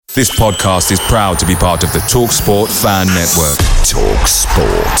This podcast is proud to be part of the TalkSport Fan Network.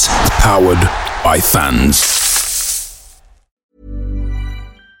 TalkSport. Powered by fans.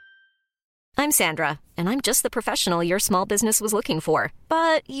 I'm Sandra, and I'm just the professional your small business was looking for.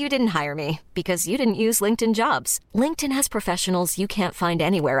 But you didn't hire me because you didn't use LinkedIn Jobs. LinkedIn has professionals you can't find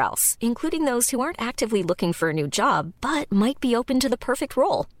anywhere else, including those who aren't actively looking for a new job, but might be open to the perfect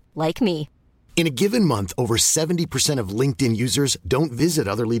role, like me. In a given month, over 70% of LinkedIn users don't visit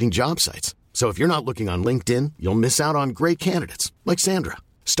other leading job sites. So if you're not looking on LinkedIn, you'll miss out on great candidates like Sandra.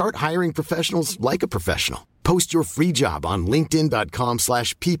 Start hiring professionals like a professional. Post your free job on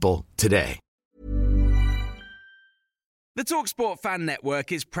linkedin.com/people today. The TalkSport Fan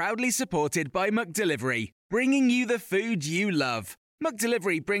Network is proudly supported by McDelivery, bringing you the food you love.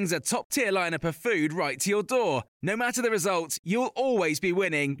 McDelivery brings a top-tier lineup of food right to your door. No matter the result, you'll always be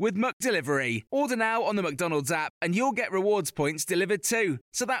winning with McDelivery. Order now on the McDonald's app and you'll get rewards points delivered too.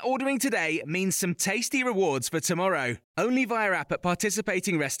 So that ordering today means some tasty rewards for tomorrow. Only via app at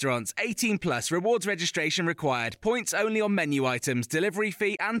participating restaurants. 18 plus. Rewards registration required. Points only on menu items. Delivery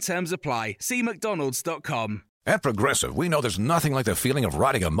fee and terms apply. See mcdonalds.com. At Progressive, we know there's nothing like the feeling of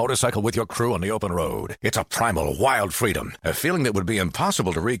riding a motorcycle with your crew on the open road. It's a primal, wild freedom, a feeling that would be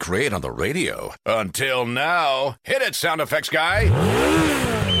impossible to recreate on the radio. Until now. Hit it, sound effects guy!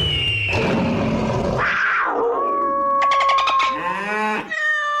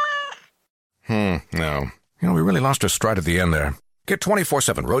 No. We really lost our stride at the end there. Get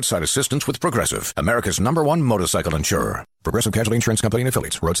 24/7 roadside assistance with Progressive, America's #1 motorcycle insurer. Progressive Casualty Insurance Company and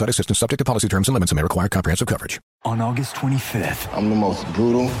Affiliates. Roadside assistance subject to policy terms and limits and may require comprehensive coverage. On August 25th, I'm the most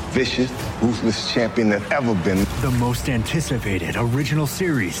brutal, vicious, ruthless champion there's ever been. The most anticipated original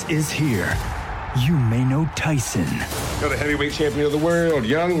series is here. You may know Tyson. You're the heavyweight champion of the world,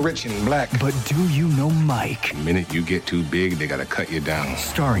 young, rich, and black. But do you know Mike? The minute you get too big, they gotta cut you down.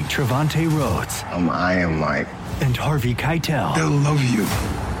 Starring Trevante Rhodes. I am Mike. And Harvey Keitel. They'll love you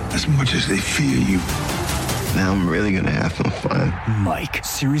as much as they fear you. Now I'm really gonna have some fun. Mike.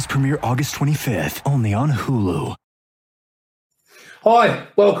 Series premiere August 25th. Only on Hulu. Hi,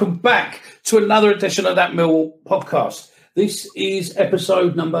 welcome back to another edition of That Mill podcast. This is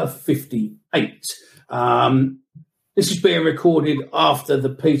episode number 58. This is being recorded after the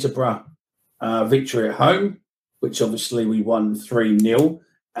Peterborough victory at home, which obviously we won 3-0.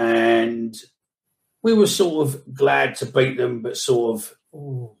 And we were sort of glad to beat them, but sort of,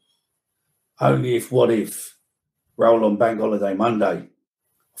 only if, what if, roll on Bank Holiday Monday.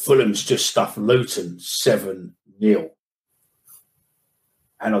 Fulham's just stuffed Luton 7-0.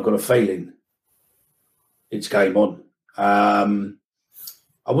 And I've got a feeling it's game on.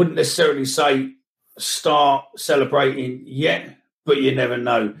 I wouldn't necessarily say start celebrating yet, but you never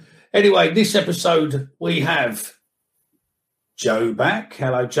know. Anyway, this episode we have Joe back.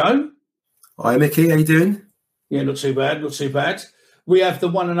 Hello, Joe. Hi, Mickey. How you doing? Yeah, not too bad, not too bad. We have the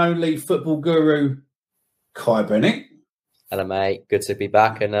one and only football guru, Kai Bennett. Hello, mate. Good to be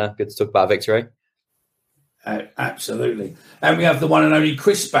back and good to talk about victory. Absolutely. And we have the one and only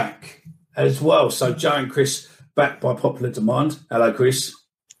Chris back as well. So Joe and Chris back by popular demand. Hello, Chris.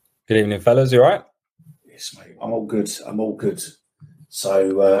 Good evening, fellas. You all right? Yes, mate. I'm all good.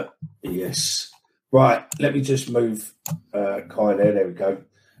 So, yes. Right. Let me just move Kai there. There we go.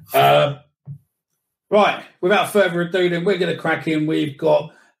 Right. Without further ado, then we're going to crack in. We've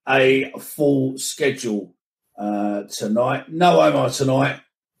got a full schedule tonight. No Omar tonight,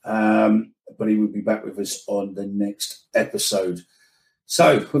 but he will be back with us on the next episode.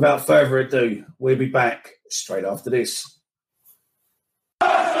 So, without further ado, we'll be back straight after this.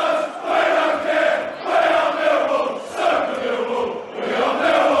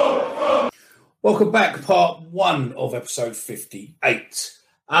 Welcome back, part 1 of episode 58.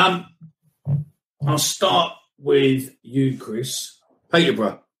 I'll start with you, Chris.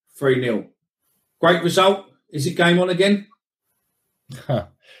 Peterborough, 3-0. Great result. Is it game on again? I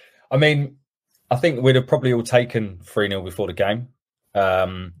mean, I think we'd have probably all taken 3-0 before the game.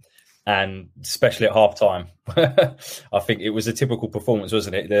 And especially at half-time. I think it was a typical performance,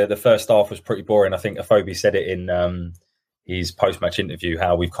 wasn't it? The first half was pretty boring. I think Afobe said it in his post-match interview,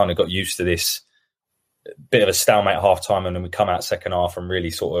 how we've kind of got used to this bit of a stalemate at half-time and then we come out second half and really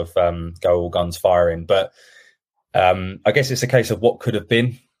sort of go all guns firing. But I guess it's a case of what could have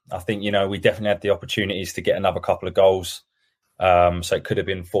been. I think, we definitely had the opportunities to get another couple of goals. So it could have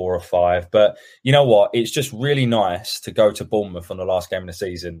been 4 or 5. But you know what? It's just really nice to go to Bournemouth on the last game of the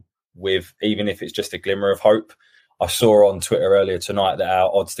season with, even if it's just a glimmer of hope. I saw on Twitter earlier tonight that our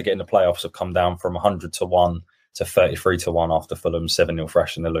odds to get in the playoffs have come down from 100 to 1 to 33-1 after Fulham 7-0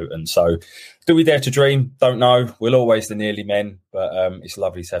 thrashing the Luton. So do we dare to dream? Don't know. We're always the nearly men, but it's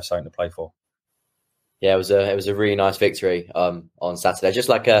lovely to have something to play for. Yeah, it was a really nice victory on Saturday. Just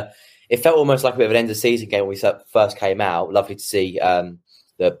like it felt almost like a bit of an end of season game when we first came out. Lovely to see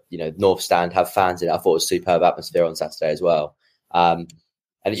the North Stand have fans in it. I thought it was a superb atmosphere on Saturday as well. And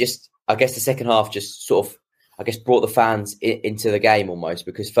it just, I guess the second half just sort of, brought the fans into the game almost,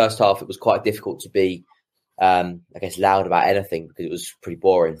 because first half it was quite difficult to be, loud about anything because it was pretty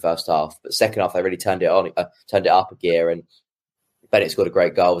boring first half. But second half they really turned it up a gear, and Bennett scored a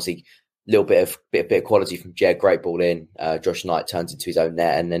great goal. Obviously, a little bit of quality from Jed, great ball in. Josh Knight turns into his own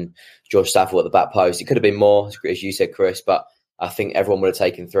net, and then George Stafford at the back post. It could have been more, as you said, Chris, but I think everyone would have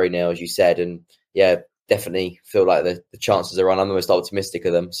taken 3-0, as you said, and yeah, definitely feel like the chances are on. I'm the most optimistic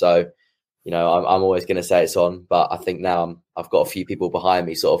of them, so. I'm always going to say it's on, but I think now I've got a few people behind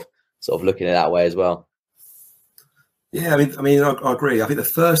me sort of looking at it that way as well. Yeah, I agree. I think the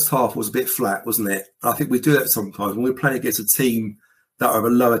first half was a bit flat, wasn't it? I think we do that sometimes when we're playing against a team that are of a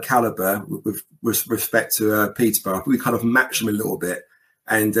lower calibre with respect to Peterborough. We kind of matched them a little bit,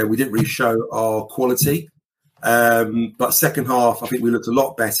 and we didn't really show our quality. But second half, I think we looked a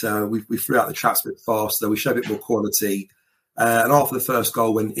lot better. We flew out the traps a bit faster. We showed a bit more quality. And after the first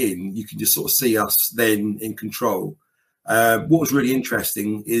goal went in, you can just sort of see us then in control. What was really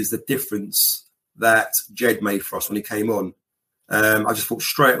interesting is the difference that Jed made for us when he came on. I just thought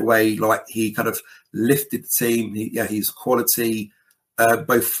straight away, like he kind of lifted the team. His quality,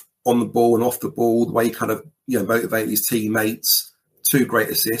 both on the ball and off the ball, the way he kind of motivated his teammates. 2 great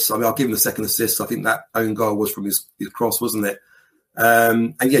assists. I'll give him the second assist. I think that own goal was from his cross, wasn't it?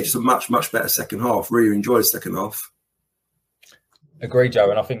 Just a much, much better second half. Really enjoyed the second half. Agree, Joe,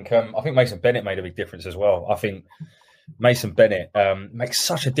 and I think Mason Bennett made a big difference as well. I think Mason Bennett makes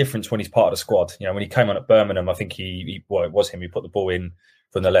such a difference when he's part of the squad. When he came on at Birmingham, I think it was him who put the ball in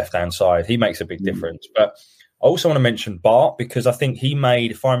from the left-hand side. He makes a big difference. But I also want to mention Bart, because I think he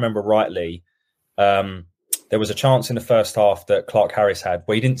made, if I remember rightly, there was a chance in the first half that Clark Harris had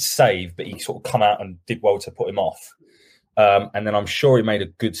where he didn't save, but he sort of come out and did well to put him off. And then I'm sure he made a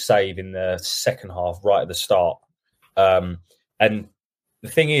good save in the second half right at the start. And the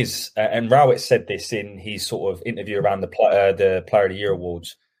thing is, and Rowett said this in his sort of interview around the Player of the Year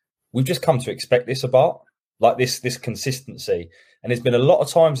awards, we've just come to expect this about, like this consistency. And there's been a lot of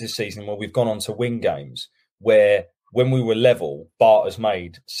times this season where we've gone on to win games where when we were level, Bart has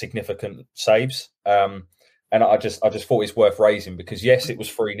made significant saves. And I just thought it's worth raising because, yes, it was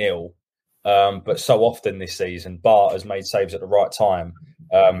 3-0, but so often this season, Bart has made saves at the right time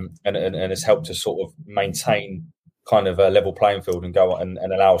and has helped us sort of maintain kind of a level playing field and go and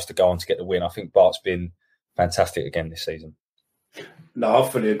allow us to go on to get the win. I think Bart's been fantastic again this season. No, I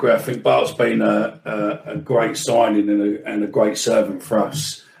fully agree. I think Bart's been a great signing and a great servant for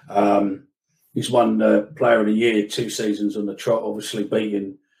us. He's won Player of the Year 2 seasons on the trot, obviously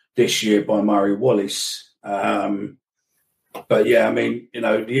beaten this year by Murray Wallace. But yeah,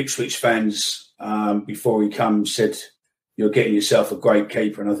 the Ipswich fans before he comes said, "You're getting yourself a great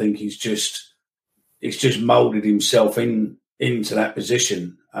keeper," and I think he's just moulded himself into that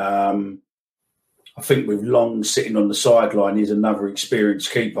position. I think with Long sitting on the sideline, he's another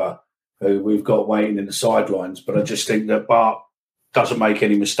experienced keeper who we've got waiting in the sidelines. But I just think that Bart doesn't make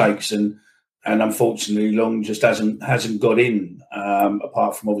any mistakes, and unfortunately, Long just hasn't got in,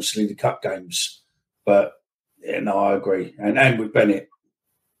 apart from obviously the cup games. But yeah, no, I agree, and with Bennett.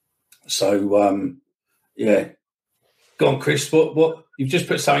 So yeah. Go on, Chris. What you've just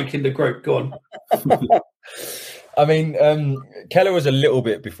put something in the group? Go on. Keller was a little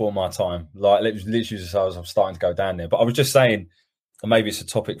bit before my time. Like literally, just I was starting to go down there. But I was just saying, and maybe it's a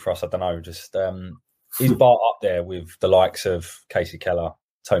topic for us. I don't know. Just is Bart up there with the likes of Casey Keller,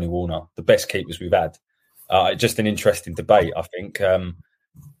 Tony Warner, the best keepers we've had? Just an interesting debate. I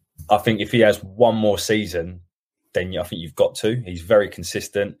think if he has one more season, then I think you've got to. He's very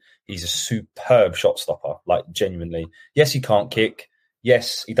consistent. He's a superb shot stopper, like genuinely. Yes, he can't kick.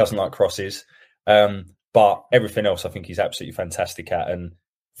 Yes, he doesn't like crosses. But everything else, I think he's absolutely fantastic at. And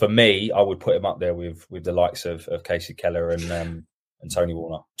for me, I would put him up there with the likes of Casey Keller and Tony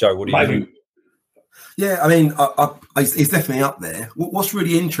Warner. Joe, what do you think? Yeah, he's definitely up there. What's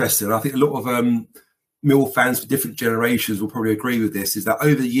really interesting, I think a lot of Mill fans for different generations will probably agree with this, is that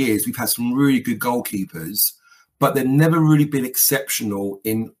over the years, we've had some really good goalkeepers, but they've never really been exceptional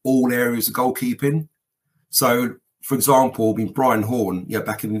in all areas of goalkeeping. So, for example, Brian Horn,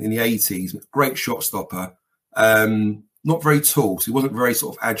 back in the 80s, great shot stopper, not very tall, so he wasn't very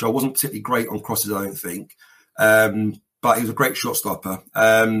sort of agile, wasn't particularly great on crosses, I don't think, but he was a great shot stopper.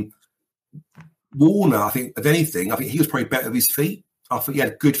 Warner, I think, if anything, I think he was probably better with his feet. I think he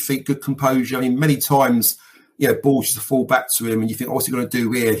had good feet, good composure. I mean, many times, balls used to fall back to him, and you think, what's he going to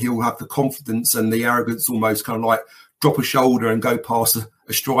do here? He'll have the confidence and the arrogance, almost kind of like drop a shoulder and go past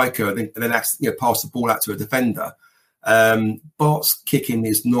a striker, and then pass the ball out to a defender. Bart's kicking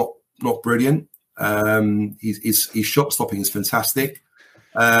is not brilliant. His shot stopping is fantastic.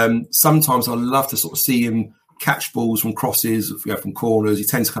 Sometimes I love to sort of see him catch balls from crosses, from corners. He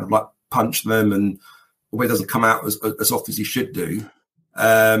tends to kind of like punch them, and it doesn't come out as often as he should do.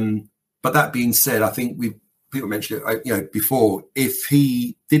 But that being said, I think people mentioned it, before. If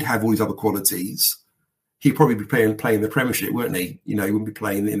he did have all these other qualities, he'd probably be playing the Premiership, wouldn't he? He wouldn't be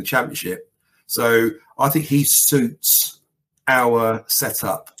playing in the Championship. So I think he suits our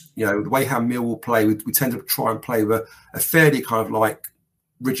setup. The way how Millwall play, we tend to try and play with a fairly kind of like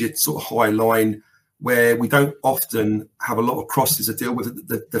rigid sort of high line, where we don't often have a lot of crosses to deal with.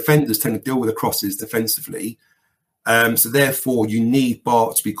 The defenders tend to deal with the crosses defensively. So therefore, you need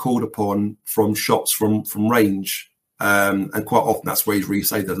Bart to be called upon from shots from range. And quite often that's where he's really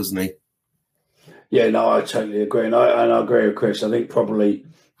saved that, doesn't he? Yeah, no, I totally agree. And I agree with Chris. I think probably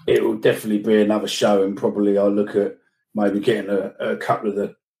it will definitely be another show, and probably I'll look at maybe getting a couple of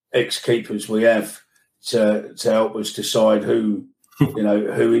the ex-keepers we have to help us decide who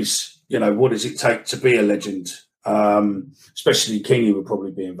is, what does it take to be a legend? Especially Kingy would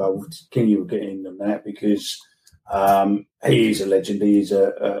probably be involved. Kingy would get in on that because he is a legend. He is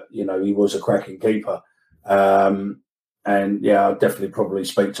he was a cracking keeper. And yeah, I'd definitely probably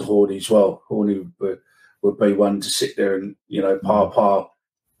speak to Hordy as well. Hordy would be one to sit there and,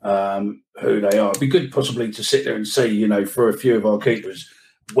 who they are. It'd be good possibly to sit there and see, for a few of our keepers,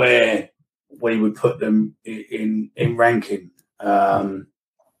 where we would put them in ranking. Because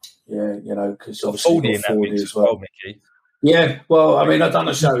obviously Fordy as well. Mickey. Yeah, well, I mean, I've done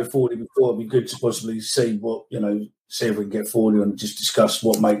a show with Fordy before. It'd be good to possibly see see if we can get Fordy and just discuss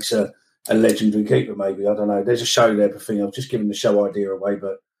what makes a legendary keeper, maybe. I don't know. There's a show there, but I was just giving the show idea away,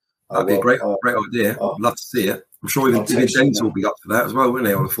 but that'd be a great idea. I'd love to see it. I'm sure even James will be up for that as well, wouldn't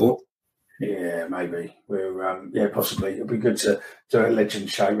he? I would have thought. Yeah, maybe. We're possibly. It'd be good to do a legend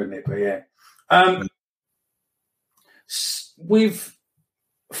show, wouldn't it? But yeah. With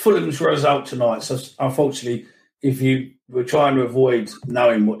Fulham's result tonight, so unfortunately, if you were trying to avoid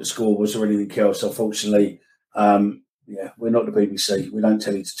knowing what the score was or anything else, unfortunately, we're not the BBC. We don't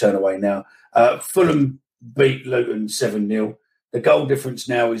tell you to turn away now. Fulham beat Luton 7-0. The goal difference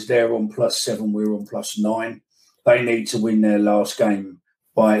now is they're on +7, we're on +9. They need to win their last game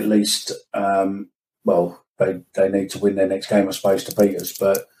by at least, they need to win their next game, I suppose, to beat us.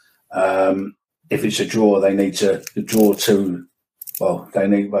 But if it's a draw, they need to draw to, they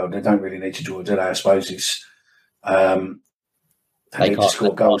don't really need to draw, do they? I suppose it's, they need to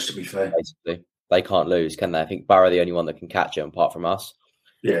score goals, to be fair. Basically. They can't lose, can they? I think Borough are the only one that can catch them apart from us.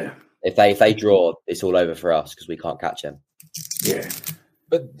 Yeah. If they draw, it's all over for us because we can't catch them. Yeah.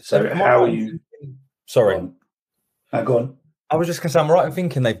 But so how are you? Sorry. Go on. I was just going to say, I'm right in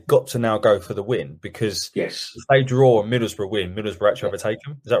thinking they've got to now go for the win because if they draw and Middlesbrough win, Middlesbrough actually overtake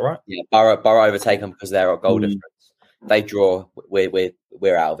them. Is that right? Yeah, Borough overtake them because they're at goal difference. They draw, we're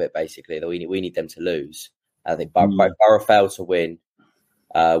out of it basically. We need them to lose. I think Borough fail to win.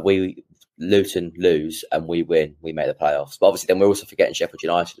 Luton lose and we win. We make the playoffs. But obviously, then we're also forgetting Sheffield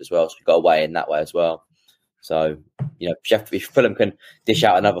United as well. So we've got away in that way as well. So if Fulham can dish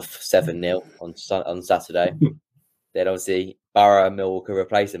out another 7-0 on Saturday, then obviously Borough and Millwall could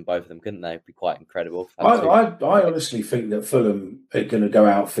replace them, both of them, couldn't they? It'd be quite incredible. I honestly think that Fulham are going to go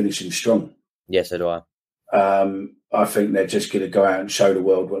out finishing strong. Yes, so do I. I think they're just going to go out and show the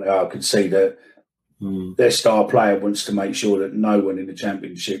world what they are. I can see that their star player wants to make sure that no one in the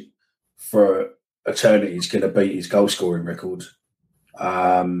Championship for eternity is going to beat his goal scoring record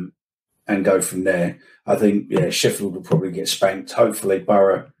and go from there. I think, Sheffield will probably get spanked. Hopefully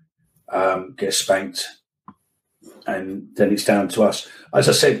Borough gets spanked. And then it's down to us. As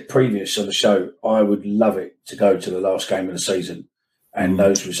I said previous on the show, I would love it to go to the last game of the season and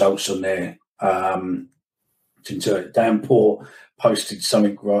those results on there. Dan Poor posted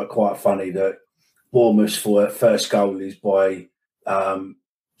something quite funny that Bournemouth's first goal is by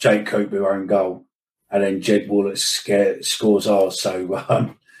Jake Cooper own goal, and then Jed Wallace scores ours. So,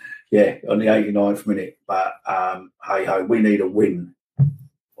 on the 89th minute. But hey-ho, we need a win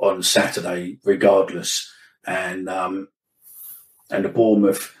on Saturday regardless. And the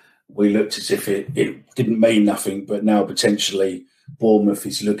Bournemouth, we looked as if it didn't mean nothing, but now potentially Bournemouth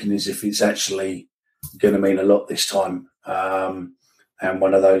is looking as if it's actually going to mean a lot this time. And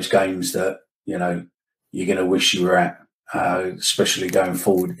one of those games that, you're going to wish you were at. especially going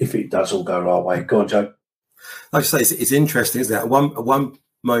forward if it does all go our way. Go on, Joe. Like I say, it's interesting, isn't it? At one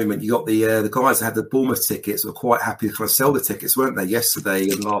moment, you got the guys that had the Bournemouth tickets were quite happy to kind of sell the tickets, weren't they? Yesterday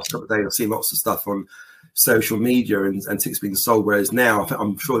and the last couple of days, I've seen lots of stuff on social media and tickets being sold. Whereas now,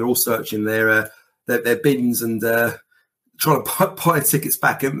 I'm sure they're all searching their bins and trying to buy tickets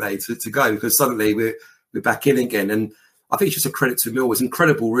back, aren't they, to go, because suddenly we're back in again. And I think it's just a credit to Millwall. It's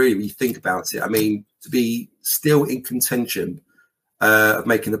incredible, really, when you think about it. I mean, to be still in contention of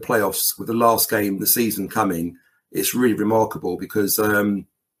making the playoffs with the last game of the season coming, it's really remarkable because, I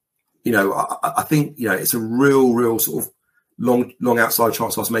think, it's a real sort of long outside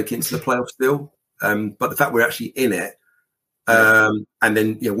chance of us making it into the playoffs still. But the fact we're actually in it, and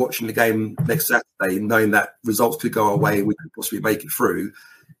then watching the game next Saturday, knowing that results could go our way and we could possibly make it through,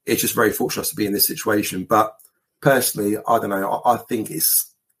 it's just very fortunate to be in this situation. But personally, I don't know. I think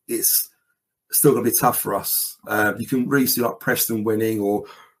it's still going to be tough for us. You can really see like Preston winning or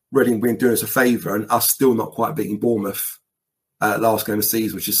Reading doing us a favour, and us still not quite beating Bournemouth last game of the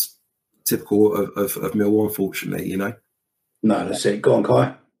season, which is typical of Millwall, unfortunately. No, that's it. Go on,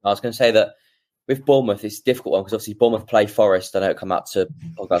 Kai. I was going to say that with Bournemouth, it's a difficult one because obviously Bournemouth play Forest. I know it'll come out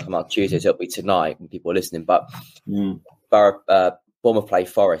Tuesday, so it'll be tonight when people are listening. But Bournemouth play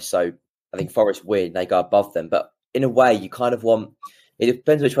Forest, so I think Forest win, they go above them. But in a way, you kind of want. It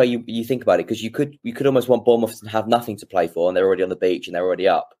depends which way you think about it, because you could almost want Bournemouth to have nothing to play for, and they're already on the beach and they're already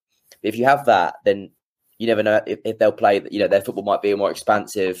up. But if you have that, then you never know if they'll play. Their football might be more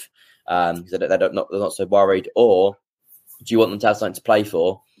expansive because they're not so worried. Or do you want them to have something to play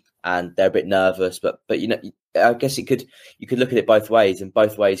for, and they're a bit nervous? But I guess you could look at it both ways, and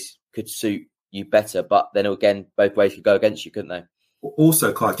both ways could suit you better. But then again, both ways could go against you, couldn't they?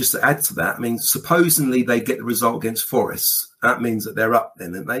 Also, Kai, just to add to that, I mean, supposedly they get the result against Forest. That means that they're up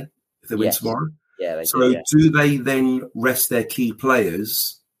then, don't they? If they win tomorrow. Yeah. Do they then rest their key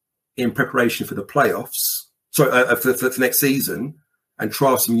players in preparation for the playoffs? For next season, and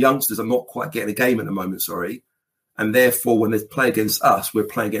try some youngsters. I'm not quite getting a game at the moment, sorry. And therefore, when they play against us, we're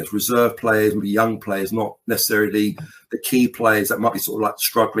playing against reserve players, maybe young players, not necessarily the key players that might be sort of like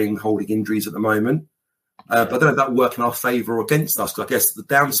struggling, holding injuries at the moment. But I don't know if that will work in our favour or against us. Because I guess the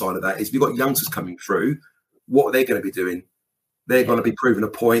downside of that is we've got youngsters coming through. What are they going to be doing? They're going to be proving a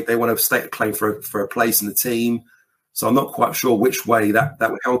point. They want to state a claim for a place in the team. So I'm not quite sure which way that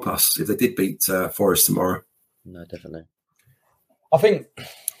would help us if they did beat Forest tomorrow. No, definitely.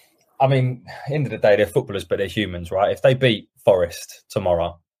 I mean, end of the day, they're footballers, but they're humans, right? If they beat Forest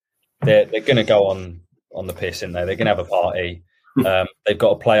tomorrow, they're going to go on the piss, aren't they? They're going to have a party. They've got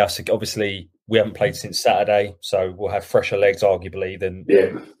to play us. Obviously, we haven't played since Saturday, so we'll have fresher legs, arguably, than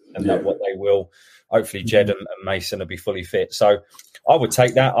what they will. Hopefully, Jed and Mason will be fully fit. So I would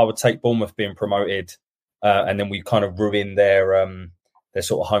take that. I would take Bournemouth being promoted, and then we kind of ruin their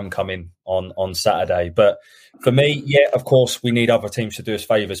sort of homecoming on Saturday. But for me, of course, we need other teams to do us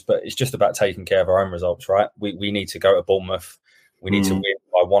favours, but it's just about taking care of our own results, right? We need to go to Bournemouth. We need to win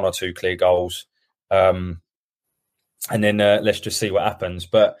by 1 or 2 clear goals. And then let's just see what happens.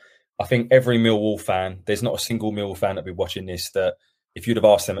 But I think every Millwall fan, there's not a single Millwall fan that'll be watching this that if you'd have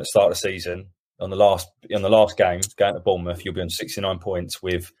asked them at the start of the season, on the last game, going to Bournemouth, you'll be on 69 points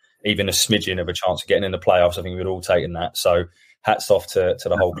with even a smidgen of a chance of getting in the playoffs. I think we'd all taken that. So hats off to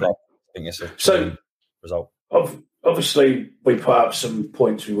the whole club. I think it's a result. Obviously, we put up some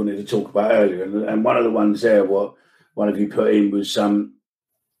points we wanted to talk about earlier, and one of the ones there, what one of you put in was,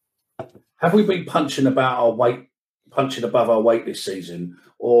 have we been punching above our weight this season,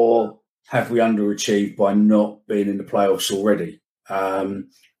 or have we underachieved by not being in the playoffs already?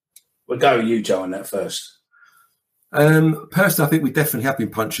 We'll go with you, Joe, on that first. Personally, I think we definitely have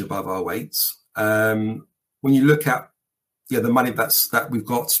been punching above our weights. When you look at the money that we've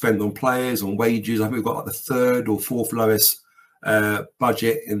got to spend on players, on wages, I think we've got like the 3rd or 4th lowest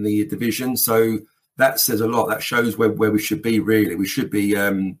budget in the division. So that says a lot. That shows where we should be, really. We should be,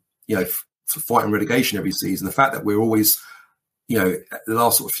 fighting relegation every season. The fact that we're always, the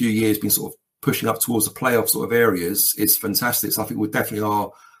last sort of few years been sort of pushing up towards the playoff sort of areas is fantastic. So I think we definitely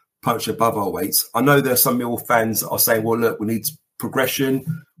are punching above our weights. I know there are some Millwall fans that are saying, well, look, we need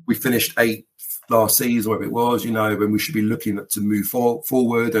progression. We finished 8th last season, whatever it was, when we should be looking to move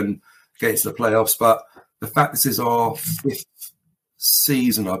forward and get into the playoffs. But the fact this is our 5th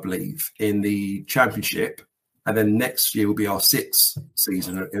season, I believe, in the Championship, and then next year will be our 6th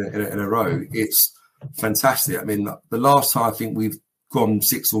season in a row. It's fantastic. I mean, the last time I think we've gone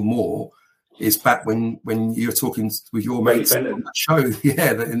 6 or more is back when you're talking with your mates on that show, in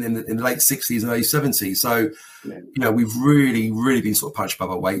the late 60s and early 70s. So, we've really, really been sort of punched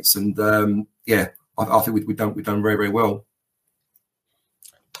above our weights. And, I I think we've done very, very well.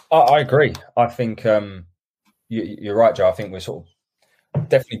 I agree. I think you're right, Joe. I think we're sort of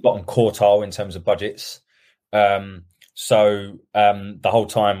definitely bottom quartile in terms of budgets. So the whole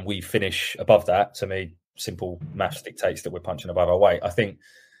time we finish above that, to me, simple maths dictates that we're punching above our weight. I think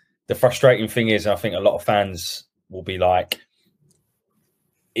the frustrating thing is, I think a lot of fans will be like,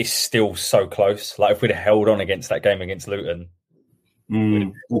 it's still so close. Like if we'd have held on against that game against Luton,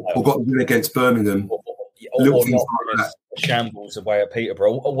 or got win against Birmingham, or not like shambles away at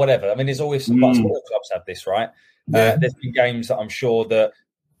Peterborough, or whatever. I mean, there's always but all clubs have this, right? Yeah. There's been games that I'm sure that,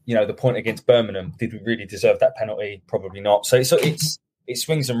 you know, the point against Birmingham, did we really deserve that penalty? Probably not. So it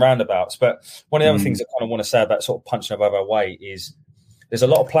swings and roundabouts. But one of the other things I kind of want to say about sort of punching above our weight is there's a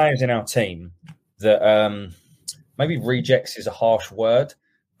lot of players in our team that maybe rejects is a harsh word,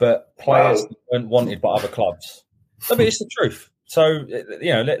 but players that weren't wanted by other clubs. I mean, it's the truth. So,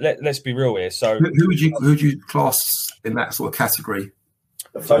 you know, let's be real here. So, who would you class in that sort of category?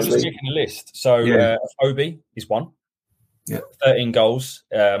 So I was just making a list. So, Obi is one. Yeah, 13 goals.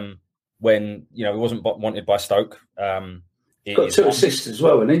 When he wasn't wanted by Stoke. Got 2 assists as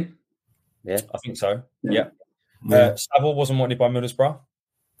well, hasn't he? Yeah, I think so. Yeah. Saville wasn't wanted by Middlesbrough.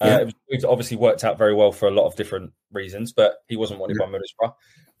 It obviously worked out very well for a lot of different reasons, but he wasn't wanted by Middlesbrough.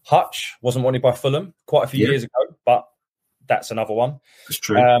 Hutch wasn't wanted by Fulham quite a few years ago, but that's another one. That's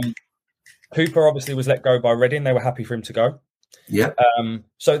true. Hooper obviously was let go by Reading. They were happy for him to go. Yeah.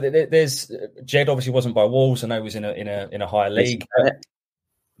 So there's Jed obviously wasn't by Wolves. I know he was in a higher league.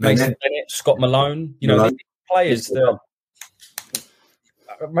 Mason Bennett, Scott Malone. You know, these players that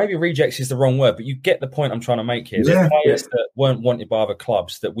maybe rejects is the wrong word, but you get the point I'm trying to make here. There's players that weren't wanted by other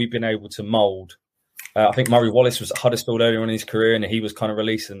clubs that we've been able to mould. I think Murray Wallace was at Huddersfield earlier in his career, and he was kind of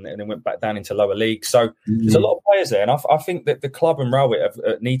released and then went back down into lower league. So there's a lot of players there, and I think that the club and Railway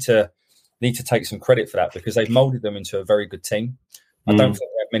need to take some credit for that because they've moulded them into a very good team. I don't think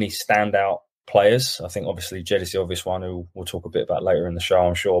they have many standout players. I think obviously Jed is the obvious one who we'll talk a bit about later in the show,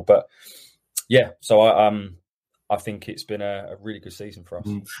 I'm sure. But yeah, so I think it's been a really good season for us.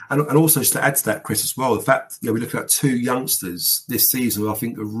 And also just to add to that, Chris, as well, the fact we're looking at 2 youngsters this season who I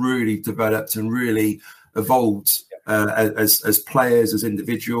think have really developed and really evolved as players, as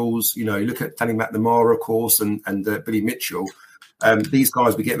individuals. You know, you look at Danny McNamara, of course, and Billy Mitchell. These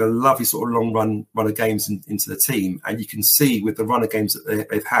guys be getting a lovely sort of long run of games into the team, and you can see with the run of games that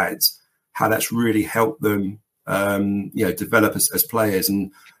they've had how that's really helped them develop as players.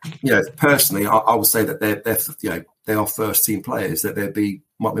 And personally, I would say that they are first team players. That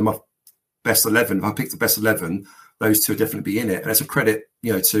might be my best 11. If I picked the best 11, those 2 would definitely be in it. And it's a credit,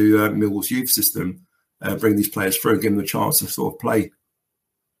 to Millwall's youth system, bring these players through and give them a chance to sort of play.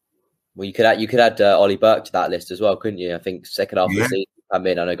 Well, you could add Ollie Burke to that list as well, couldn't you? I think second half of the season come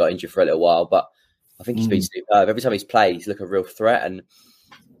in. I know he got injured for a little while, but I think he's been superb. Every time he's played, he's looked a real threat. And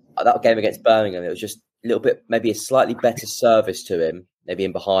that game against Birmingham, it was just a little bit, maybe a slightly better service to him, maybe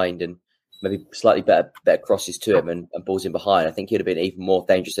in behind, and maybe slightly better crosses to him and balls in behind. I think he'd have been even more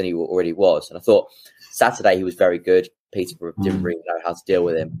dangerous than he already was. And I thought Saturday he was very good. Peterborough didn't really know how to deal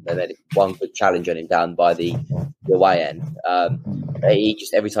with him. And then one good challenge on him down by the away end. He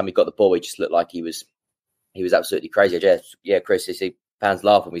just, every time he got the ball, he just looked like he was absolutely crazy. Chris, you see fans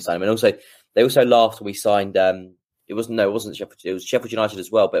laugh when we signed him. And also, they also laughed when we signed, it wasn't Sheffield, it was Sheffield United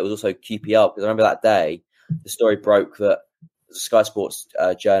as well, but it was also QPR. Because I remember that day, the story broke that the Sky Sports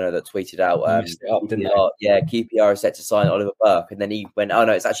journal that tweeted out, QPR is set to sign Oliver Burke. And then he went, oh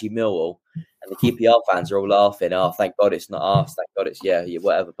no, it's actually Millwall. And the QPR fans are all laughing. Oh, thank God it's not us. Thank God it's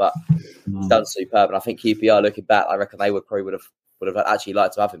whatever. But he's done superb. And I think QPR, looking back, I reckon they would have actually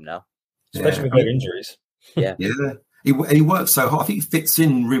liked to have him now, especially with their injuries. Yeah. He works so hard. I think he fits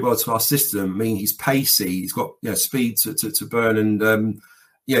in really well to our system. I mean, he's pacey. He's got speed to burn, and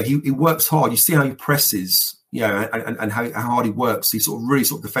he works hard. You see how he presses, and how hard he works. He sort of really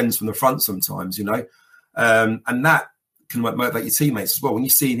defends from the front sometimes, and that can motivate your teammates as well. When you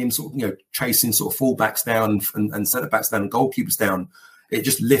see him chasing fullbacks down and centre backs down and goalkeepers down, it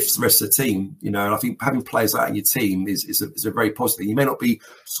just lifts the rest of the team, And I think having players like that in your team is a very positive. You may not be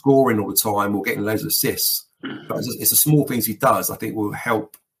scoring all the time or getting loads of assists, but it's the small things he does, I think, will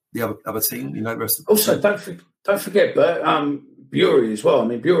help the other team. The rest of the also team. don't forget, but Bury as well. I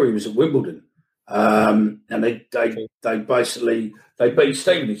mean, Bury was at Wimbledon, and they basically beat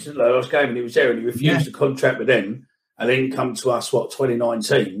Stevenage the last game, and he was there, and he refused a contract with them, and then come to us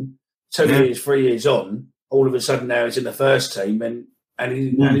 2019, 3 years on. All of a sudden now he's in the first team, and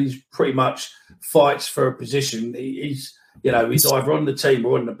he's pretty much fights for a position. He's either on the team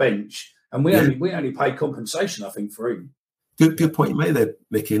or on the bench. And we only paid compensation, I think, for him. Good point you made there,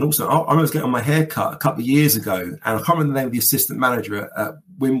 Mickey. And also, I was getting my hair cut a couple of years ago, and I can't remember the name of the assistant manager at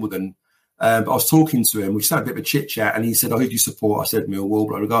Wimbledon, but I was talking to him. We just had a bit of a chit chat, and he said, "Oh, who do you support?" I said, "Millwall."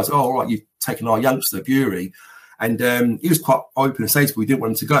 But the guy said, "Oh, all right, you've taken our youngster, Bury." And he was quite open and say to me, we didn't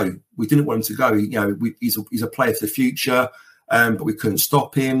want him to go. We didn't want him to go. You know, he's a player for the future, but we couldn't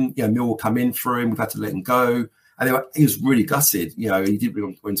stop him. You know, Millwall come in for him. We've had to let him go. And he was really gutted. You know, he didn't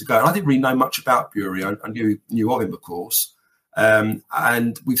really want him to go. And I didn't really know much about Bury. I knew of him, of course.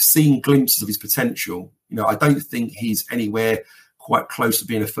 And we've seen glimpses of his potential. You know, I don't think he's anywhere quite close to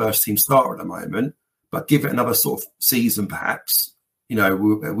being a first-team starter at the moment. But give it another sort of season, perhaps. You know,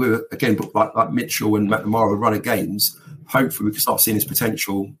 we're again, like Mitchell and McNamara will run of games. Hopefully, we can start seeing his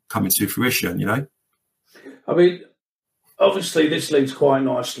potential coming to fruition. You know, I mean, obviously, this leads quite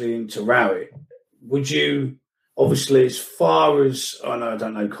nicely into Rowett. Would you, obviously, as far as I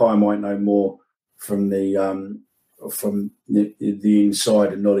don't know, Kai might know more from the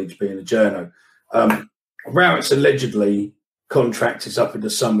insider knowledge, being a journo. Rowett's allegedly contract is up in the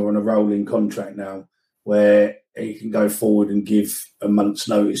summer on a rolling contract now, where he can go forward and give a month's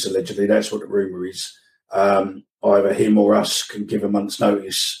notice, allegedly. That's what the rumour is. Either him or us can give a month's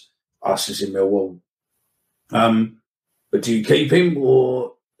notice, us as in Millwall. But do you keep him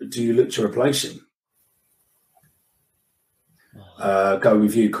or do you look to replace him? Go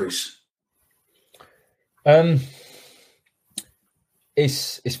with you, Chris.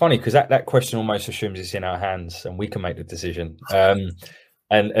 It's funny because that question almost assumes it's in our hands and we can make the decision.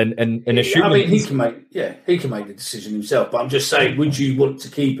 And assuming, I mean, he can make the decision himself. But I'm just saying, would you want to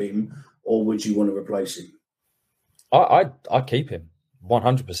keep him or would you want to replace him? I keep him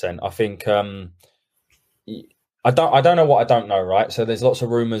 100%. I think I don't know what I don't know, right? So there's lots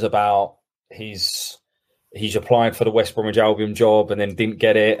of rumours about he's applied for the West Bromwich Albion job and then didn't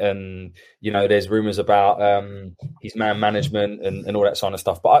get it, and you know there's rumours about his man management and all that sort of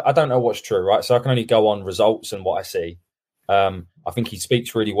stuff. But I don't know what's true, right? So I can only go on results and what I see. I think he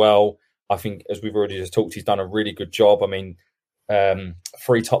speaks really well. I think, as we've already just talked, he's done a really good job. I mean,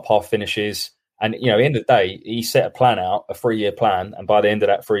 3 top half finishes. And, you know, at the end of the day, he set a plan out, a 3-year plan. And by the end of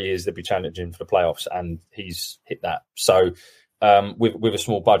that 3 years, they'll be challenging for the playoffs. And he's hit that. So with a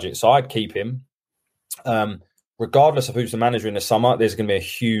small budget. So I'd keep him. Regardless of who's the manager in the summer, there's going to be a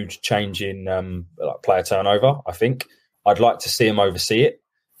huge change in player turnover, I think. I'd like to see him oversee it.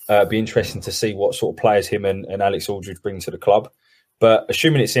 It'd be interesting to see what sort of players him and Alex Aldridge bring to the club. But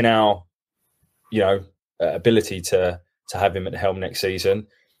assuming it's in our, ability to have him at the helm next season,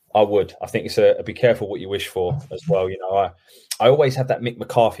 I would. I think it's be careful what you wish for as well. You know, I always had that Mick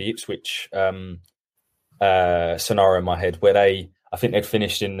McCarthy Ipswich scenario in my head where I think they'd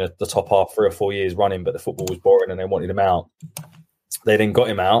finished in the top half 3 or 4 years running, but the football was boring and they wanted him out. They then got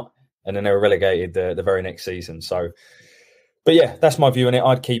him out and then they were relegated the very next season. So, but yeah, that's my view on it.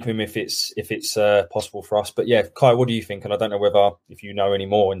 I'd keep him if it's possible for us. But yeah, Kai, what do you think? And I don't know if you know any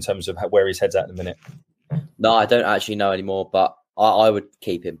more in terms of where his head's at in the minute. No, I don't actually know anymore, but I would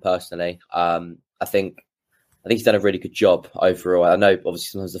keep him personally. I think he's done a really good job overall. I know obviously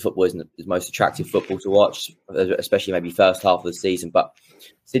sometimes the football isn't the most attractive football to watch, especially maybe first half of the season. But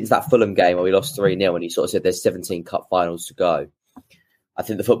since that Fulham game where we lost 3-0 and he sort of said there's 17 cup finals to go, I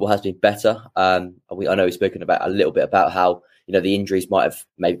think the football has been better. I know he's spoken about a little bit about how the injuries might have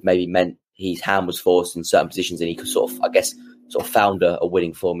maybe meant his hand was forced in certain positions and he could sort of found a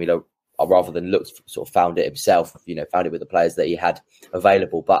winning formula rather than found it himself. Found it with the players that he had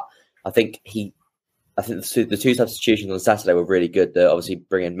available. But I think the 2 substitutions on Saturday were really good. Obviously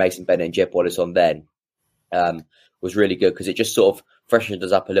bringing Mason Bennett and Jeb Wallace on then was really good because it just sort of freshened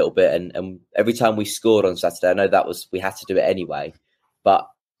us up a little bit. And every time we scored on Saturday, I know we had to do it anyway, but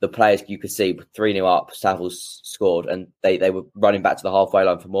the players you could see 3-0 up, Savills scored and they were running back to the halfway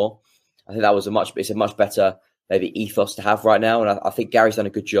line for more. I think that was it's a much better maybe ethos to have right now. And I think Gary's done a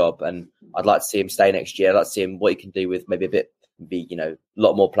good job and I'd like to see him stay next year. I'd like to see him what he can do with maybe a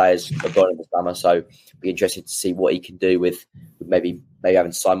lot more players have gone in the summer. So be interested to see what he can do with maybe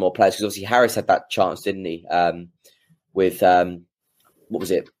having to sign more players. Because obviously Harris had that chance, didn't he? With what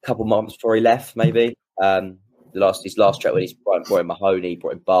was it? A couple of months before he left, maybe. His last track when he's brought in Mahoney,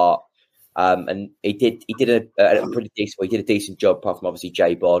 brought in Bart. And he did a pretty decent. Well, he did a decent job, apart from obviously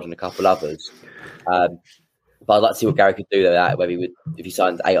Jay Bod and a couple others. But I'd like to see what Gary could do with that. Maybe if he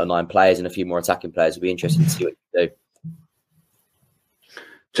signed 8 or 9 players and a few more attacking players, it'd be interesting to see what he can do.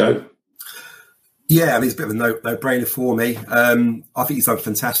 Joe? Yeah, it's a bit of a no-brainer for me. I think he's done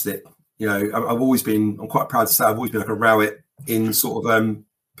fantastic. I'm quite proud to say I've always been like a Rowett in sort of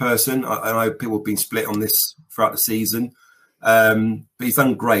person. I know people have been split on this throughout the season. But he's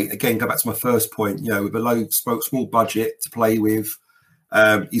done great. Again, go back to my first point, with a small budget to play with.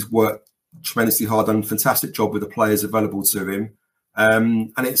 He's worked tremendously hard, done a fantastic job with the players available to him.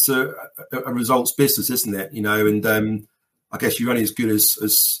 And it's a results business, isn't it? And I guess you're only as good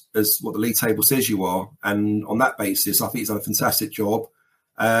as what the league table says you are. And on that basis, I think he's done a fantastic job.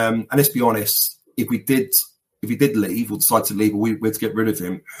 And let's be honest, if he did leave or decide to leave, or we were to get rid of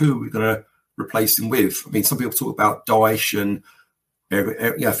him, who are we going to replace him with? I mean, some people talk about Dyche and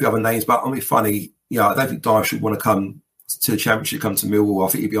a few other names, but I'm funny. I don't think Dyche should want to come to the Championship, come to Millwall. I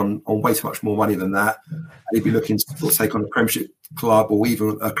think he'd be on way too much more money than that. And he'd be looking to take on a Premiership club or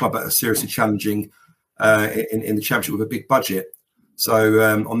even a club that are seriously challenging in the Championship with a big budget. So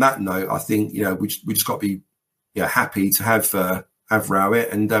on that note, I think we just got to be happy to have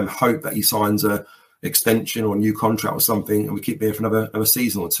Rowett and hope that he signs a extension or a new contract or something, and we keep him for another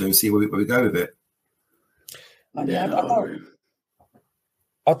season or two and see where we go with it. I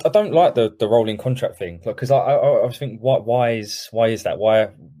don't like the rolling contract thing, because I was thinking, why is that? Why,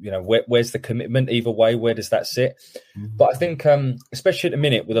 where's the commitment either way? Where does that sit? Mm-hmm. But I think, especially at the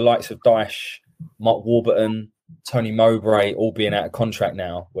minute with the likes of Dyche, Mark Warburton, Tony Mowbray all being out of contract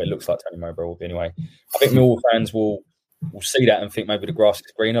now, well, it looks like Tony Mowbray will be anyway. I think Millwall fans will see that and think maybe the grass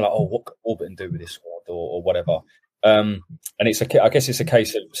is greener, like, what could Warburton do with this squad or whatever. And I guess it's a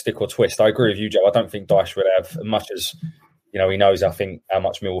case of stick or twist. I agree with you, Joe. I don't think Dyche would have, as much as he knows, I think, how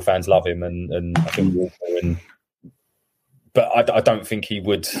much Millwall fans love him, and I think but I don't think he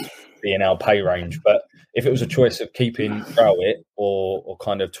would be in our pay range. But if it was a choice of keeping Rowett or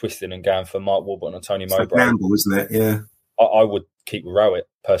kind of twisting and going for Mark Warburton or Tony Mowbray, gamble, isn't it? Yeah, I would keep Rowett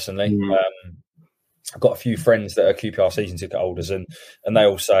personally. Mm. I've got a few friends that are QPR season ticket holders, and they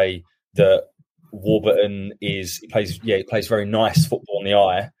all say that Warburton plays very nice football on the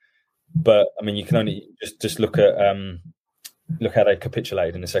eye. But I mean, you can only just look at how they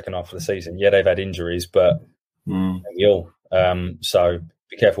capitulated in the second half of the season. Yeah, they've had injuries, but we all. So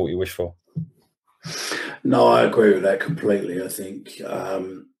be careful what you wish for. No, I agree with that completely. I think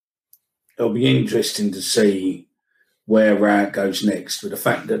it'll be interesting to see where Rowett goes next, with the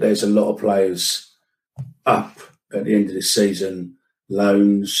fact that there's a lot of players up at the end of the season,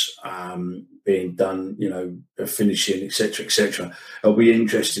 loans being done, finishing, etc., etc. It'll be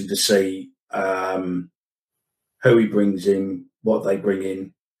interesting to see who he brings in, what they bring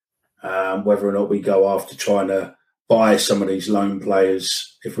in, whether or not we go after trying to buy some of these loan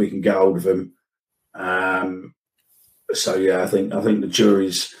players if we can get hold of them. So yeah, I think the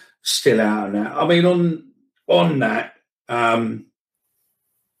jury's still out on that. I mean, on that,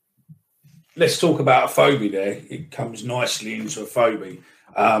 let's talk about Afobe there. It comes nicely into Afobe.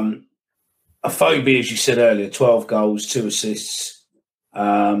 Afobe, as you said earlier, 12 goals, 2 assists.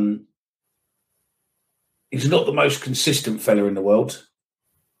 He's not the most consistent fella in the world.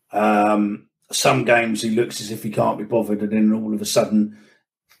 Some games he looks as if he can't be bothered, and then all of a sudden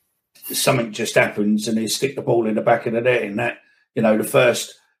something just happens and he stick the ball in the back of the net. In that, the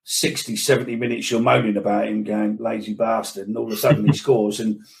first 60, 70 minutes you're moaning about him going, lazy bastard, and all of a sudden he scores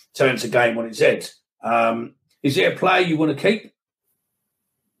and turns the game on its head. Is it a player you want to keep?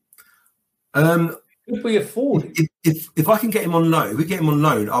 Could we afford it? If I can get him on loan, if we get him on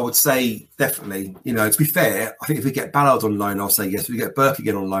loan, I would say definitely. To be fair, I think if we get Ballard on loan, I'll say yes. If we get Burke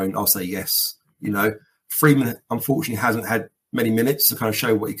again on loan, I'll say yes. Freeman unfortunately hasn't had many minutes to kind of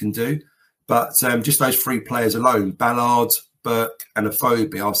show what he can do. But just those 3 players alone, Ballard, Burke and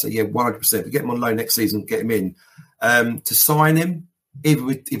Afobe, I'll say, yeah, 100%. If we get him on loan next season, get him in. To sign him, if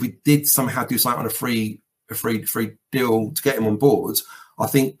we did somehow do something on a free deal to get him on board, I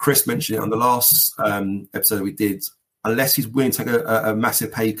think Chris mentioned it on the last episode we did, unless he's willing to take a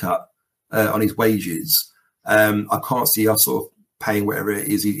massive pay cut on his wages, I can't see us sort of paying whatever it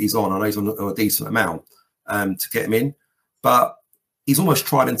is he's on. I know he's on a decent amount to get him in, but he's almost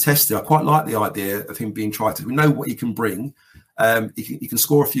tried and tested. I quite like the idea of him being tried. We know what he can bring. He can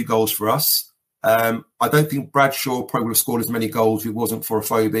score a few goals for us. I don't think Bradshaw probably would have scored as many goals if it wasn't for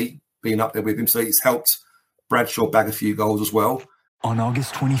Afobe being up there with him. So it's helped Bradshaw bag a few goals as well. On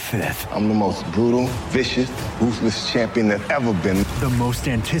August 25th, I'm the most brutal, vicious, ruthless champion that's ever been. The most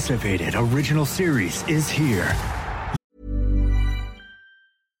anticipated original series is here.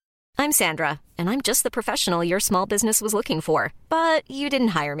 I'm Sandra, and I'm just the professional your small business was looking for. But you didn't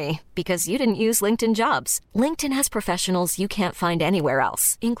hire me because you didn't use LinkedIn Jobs. LinkedIn has professionals you can't find anywhere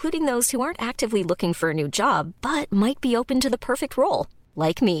else, including those who aren't actively looking for a new job, but might be open to the perfect role,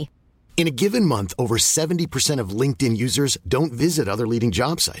 like me. In a given month, over 70% of LinkedIn users don't visit other leading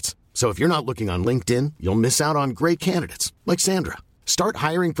job sites. So if you're not looking on LinkedIn, you'll miss out on great candidates like Sandra. Start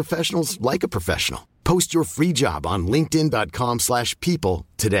hiring professionals like a professional. Post your free job on linkedin.com/people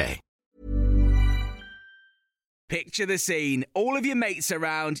today. Picture the scene. All of your mates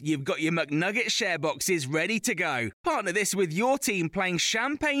around, you've got your McNugget share boxes ready to go. Partner this with your team playing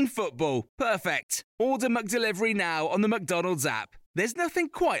champagne football. Perfect. Order McDelivery now on the McDonald's app. There's nothing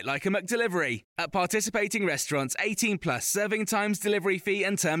quite like a McDelivery. At participating restaurants, 18 plus, serving times, delivery fee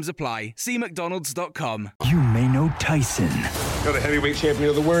and terms apply. See mcdonalds.com. You may know Tyson. You're the heavyweight champion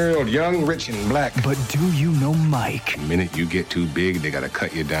of the world, young, rich, and black. But do you know Mike? The minute you get too big, they gotta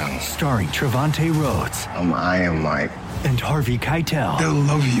cut you down. Starring Trevante Rhodes. I'm Iron Mike. And Harvey Keitel. They'll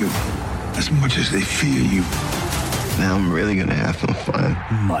love you as much as they fear you. Now I'm really gonna have some fun.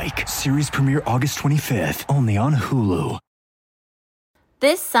 Mike. Series premiere August 25th. Only on Hulu.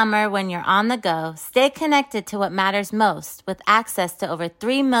 This summer, when you're on the go, stay connected to what matters most with access to over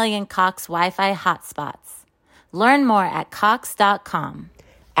 3 million Cox Wi-Fi hotspots. Learn more at Cox.com.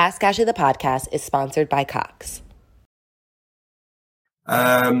 Ask Ashley the podcast is sponsored by Cox.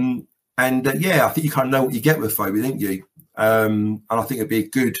 I think you kind of know what you get with Phoebe, don't you? And I think it'd be a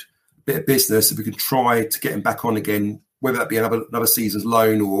good bit of business if we could try to get him back on again, whether that be another season's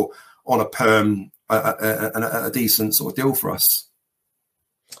loan or on a perm, a decent sort of deal for us.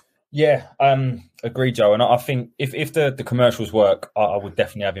 Yeah, agree, Joe. And I think if the commercials work, I would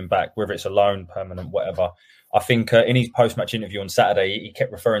definitely have him back, whether it's a loan, permanent, whatever. I think in his post-match interview on Saturday, he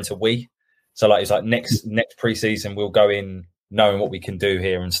kept referring to we. So like he's like next pre-season we'll go in knowing what we can do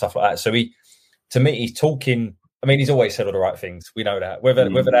here and stuff like that. So to me, he's talking. I mean, he's always said all the right things. We know that. Whether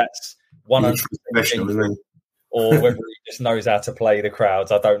that's 100% or whether he just knows how to play the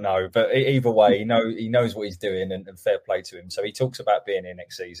crowds, I don't know. But either way, he knows what he's doing, and fair play to him. So he talks about being here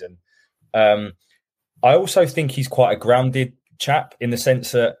next season. I also think he's quite a grounded chap in the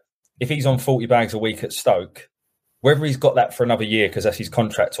sense that if he's on 40 bags a week at Stoke, whether he's got that for another year because that's his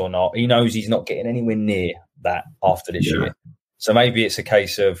contract or not, he knows he's not getting anywhere near that after this year. So maybe it's a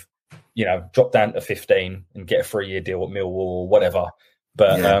case of, drop down to 15 and get a 3-year deal at Millwall or whatever.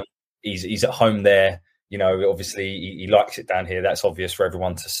 But he's at home there. Obviously he likes it down here. That's obvious for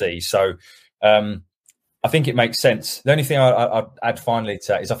everyone to see. So I think it makes sense. The only thing I'd add finally to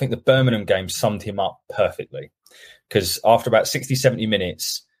that is I think the Birmingham game summed him up perfectly because after about 60, 70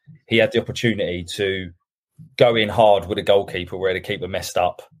 minutes, he had the opportunity to go in hard with a goalkeeper where the keeper messed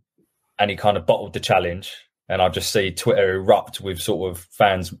up and he kind of bottled the challenge. And I just see Twitter erupt with sort of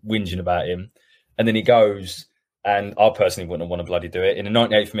fans whinging about him. And then he goes, and I personally wouldn't want to bloody do it. In the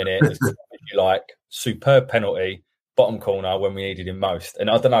 98th minute, it's like superb penalty, bottom corner when we needed him most. And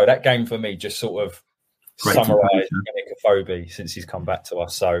I don't know, that game for me just sort of summarised Phobie since he's come back to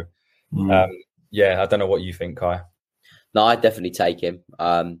us. So, I don't know what you think, Kai. No, I'd definitely take him.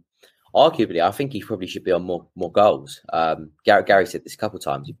 Arguably, I think he probably should be on more goals. Gary said this a couple of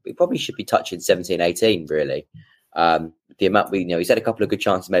times. He probably should be touching 17, 18, really. The amount he's had a couple of good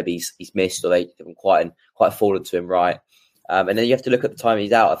chances. Maybe he's missed, or they haven't quite fallen to him right. And then you have to look at the time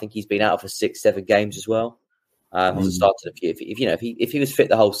he's out. I think he's been out for 6-7 games as well. As a starter of a few. If he was fit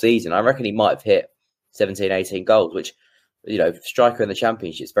the whole season, I reckon he might have hit 17, 18 goals, which striker in the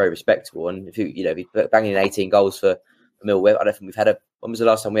Championship is very respectable. And if he's banging in 18 goals for Millwall, I don't think we've had when was the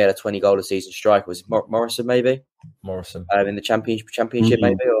last time we had a 20 goal a season striker? Was it Morrison maybe? Morrison in the championship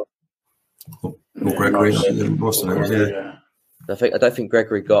maybe, or Gregory. Morrison, I don't think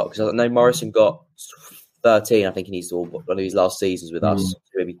Gregory got, because I know Morrison got 13. I think in one of his last seasons with us.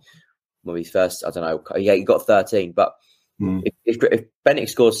 Maybe when we first, I don't know. Yeah, he got 13. But if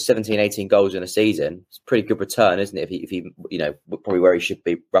Bennett scores 17, 18 goals in a season, it's a pretty good return, isn't it? If he probably where he should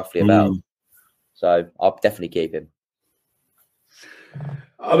be roughly about. So I'll definitely keep him.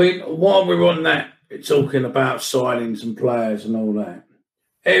 I mean, while we're on that, talking about signings and players and all that,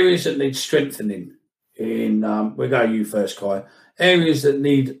 areas that need strengthening we'll go you first, Kai. Areas that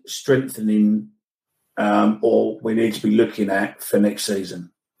need strengthening or we need to be looking at for next season.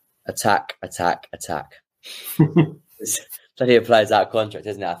 Attack. There's plenty of players out of contract,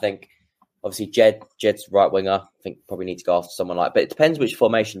 isn't it? I think obviously Jed's right winger. I think probably need to go after someone but it depends which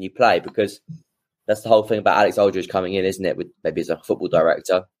formation you play, because that's the whole thing about Alex Aldridge coming in, isn't it? With maybe as a football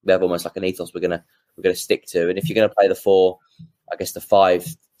director, we have almost like an ethos we're gonna stick to. And if you're gonna play the 4, I guess the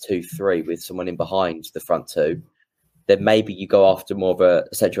 5-2-3 with someone in behind the front two, then maybe you go after more of a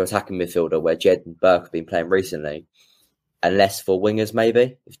central attacking midfielder where Jed and Burke have been playing recently, and less for wingers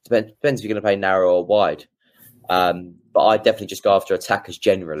maybe. It depends if you're going to play narrow or wide. But I'd definitely just go after attackers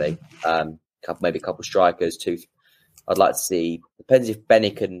generally. Maybe a couple strikers, 2. I'd like to see. Depends if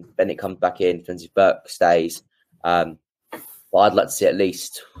Bennett comes back in. Depends if Burke stays. But I'd like to see at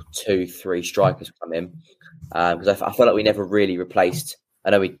least 2-3 strikers come in, because I feel like we never really replaced I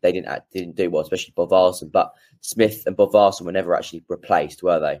know they didn't do well, especially Bodvarsson, but Smith and Bodvarsson were never actually replaced,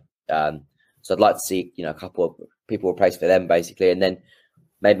 were they? So I'd like to see, a couple of people replaced for them, basically. And then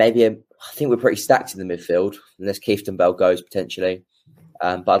maybe I think we're pretty stacked in the midfield, unless Keithton Bell goes potentially.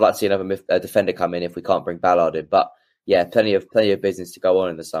 But I'd like to see another defender come in if we can't bring Ballard in. But yeah, plenty of business to go on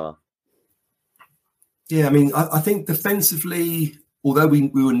in the summer. Yeah, I mean, I think defensively, although we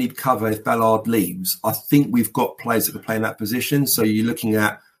will need cover if Ballard leaves, I think we've got players that can play in that position. So you're looking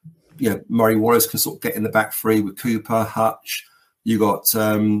at, Murray Wallace can sort of get in the back three with Cooper, Hutch. You got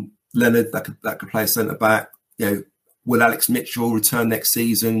Leonard that could play centre back. Will Alex Mitchell return next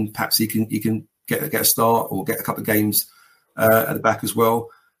season? Perhaps he can get a start or get a couple of games at the back as well.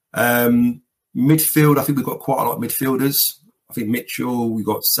 Midfield, I think we've got quite a lot of midfielders. I think Mitchell, we've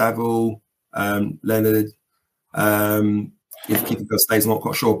got Saville, Leonard. If Keithton Bell stays, I'm not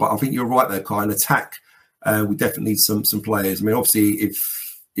quite sure, but I think you're right there, Kai. In attack, we definitely need some players. I mean, obviously,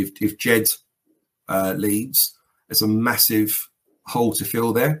 if Jed leaves, there's a massive hole to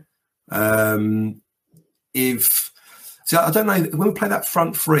fill there. So I don't know, when we play that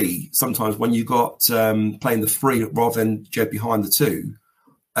front three, sometimes when you got playing the three rather than Jed behind the two,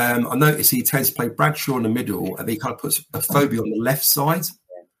 I notice he tends to play Bradshaw in the middle and he kind of puts a Phobia on the left side.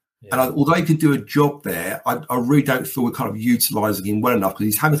 Yeah. And although he can do a job there, I really don't feel we're kind of utilising him well enough because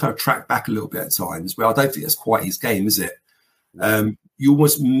he's having to kind of track back a little bit at times. But I don't think that's quite his game, is it? You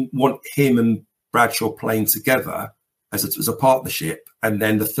almost want him and Bradshaw playing together as a partnership, and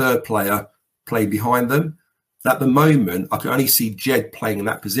then the third player playing behind them. At the moment, I can only see Jed playing in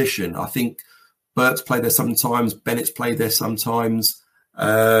that position. I think Bert's played there sometimes, Bennett's played there sometimes,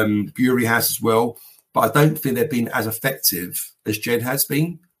 Bury has as well. But I don't think they've been as effective as Jed has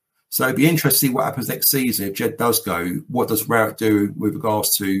been. So it'd be interesting to see what happens next season if Jed does go. What does Rowett do with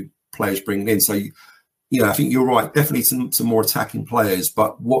regards to players bringing in? So, I think you're right. Definitely some more attacking players.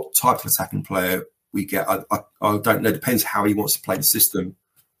 But what type of attacking player we get, I don't know. Depends how he wants to play the system,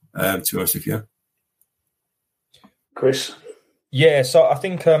 to be honest with you. Chris? Yeah, so I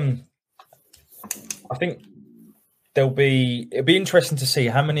think it'll be interesting to see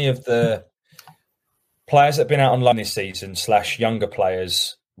how many of the players that have been out on loan this season / younger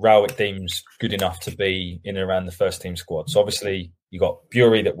players Rowett deems good enough to be in and around the first team squad. So obviously you got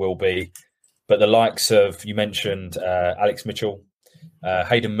Bury that will be, but the likes of, you mentioned Alex Mitchell,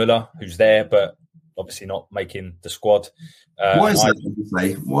 Hayden Muller, who's there, but obviously not making the squad. Why is that, would you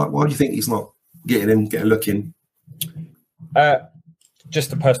say? Why do you think he's not getting a look in?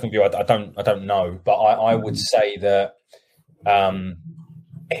 Just a personal view, I don't know, but I would say that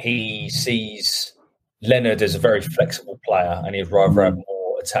he sees Leonard as a very flexible player, and he'd rather have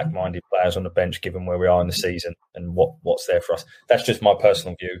more attack-minded players on the bench, given where we are in the season and what's there for us. That's just my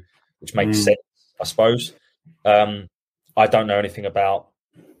personal view, which makes sense, I suppose. I don't know anything about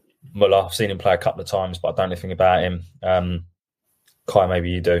Muller. I've seen him play a couple of times, but I don't know anything about him. Kai, maybe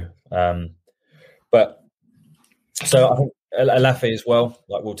you do. But so I think Alafi as well.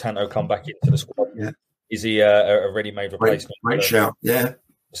 Like, will Tanto come back into the squad? Yeah. Is he a ready-made replacement? Great shout. Yeah.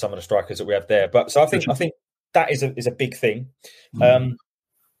 Some of the strikers that we have there. But so I think that is a big thing.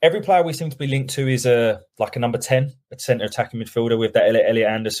 Every player we seem to be linked to is a number 10, a centre attacking midfielder. With that Elliot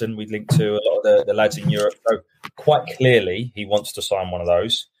Anderson, we linked to a lot of the lads in Europe. So quite clearly, he wants to sign one of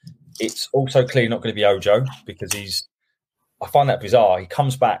those. It's also clearly not going to be Ojo, because I find that bizarre. He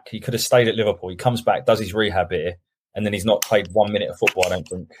comes back. He could have stayed at Liverpool. He comes back, does his rehab here, and then he's not played 1 minute of football, I don't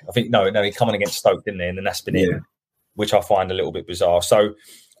think. I think, no, he come on against Stoke, didn't he? And then that's been it, which I find a little bit bizarre. So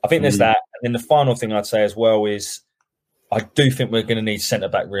I think there's that. And then the final thing I'd say as well is I do think we're going to need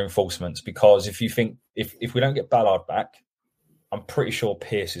centre-back reinforcements, because if we don't get Ballard back, I'm pretty sure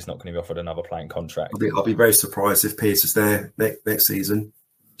Pearce is not going to be offered another playing contract. I'll be very surprised if Pearce is there next season.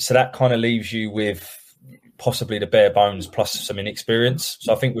 So that kind of leaves you with possibly the bare bones plus some inexperience.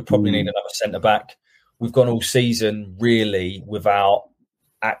 So I think we probably need another centre-back. We've gone all season really without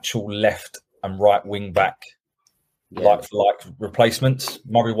actual left and right wing-back like replacements.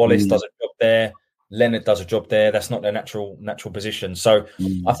 Murray Wallace does a job there. Leonard does a job there. That's not their natural position. So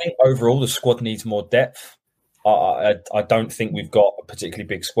I think overall the squad needs more depth. I don't think we've got a particularly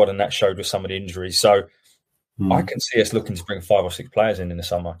big squad, and that showed with some of the injuries. So I can see us looking to bring 5 or 6 players in the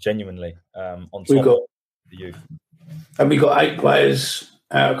summer, genuinely, on top of the youth. And we got 8 players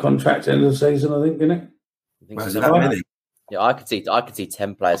out of contract at the end of the season, I think, didn't it? I think so. That many? Yeah, I could see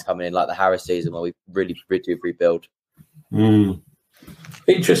 10 players coming in, like the Harris season, where we really do rebuild.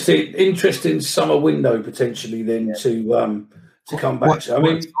 Interesting summer window potentially then to come back. I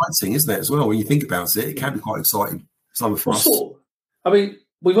mean, exciting, isn't it, as well? When you think about it, it can be quite exciting summer for us. I mean,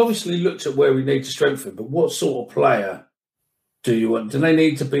 we've obviously looked at where we need to strengthen, but what sort of player do they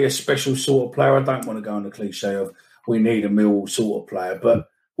need to be a special sort of player? I don't want to go on the cliche of we need a Millwall sort of player, but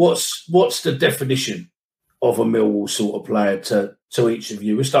what's the definition of a Millwall sort of player to each of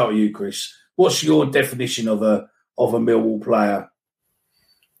you? We'll start with you, Chris. What's your definition of a Millwall player?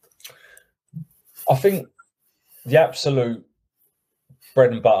 I think the absolute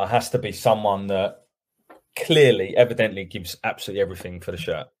bread and butter has to be someone that clearly, evidently gives absolutely everything for the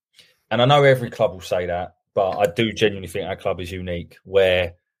shirt. And I know every club will say that, but I do genuinely think our club is unique,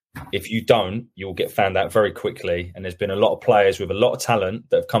 where if you don't, you'll get found out very quickly. And there's been a lot of players with a lot of talent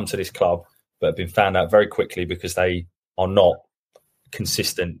that have come to this club but have been found out very quickly because they are not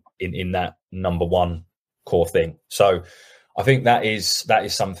consistent in that number one core thing. So I think that is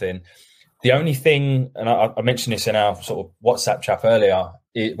something. The only thing, and I mentioned this in our sort of WhatsApp chat earlier,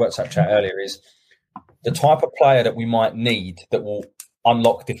 is the type of player that we might need that will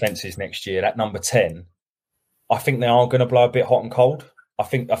unlock defences next year, that number 10. I think they are going to blow a bit hot and cold. I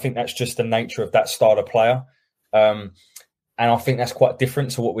think that's just the nature of that style of player. And I think that's quite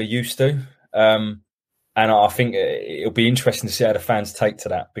different to what we're used to. And I think it'll be interesting to see how the fans take to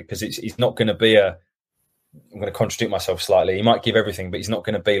that, because it's not going to be I'm going to contradict myself slightly. He might give everything, but he's not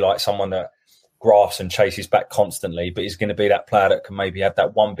going to be like someone that grafts and chases back constantly, but he's going to be that player that can maybe have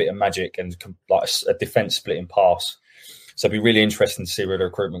that one bit of magic and like a defence splitting pass. So it'll be really interesting to see where the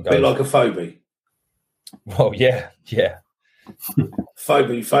recruitment goes. A bit like a Phobie. Well, yeah.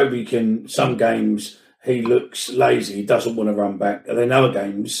 Phobie can, some games he looks lazy, he doesn't want to run back. And then other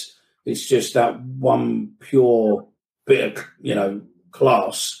games, it's just that one pure bit of,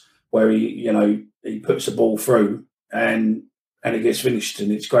 class where he puts the ball through and it gets finished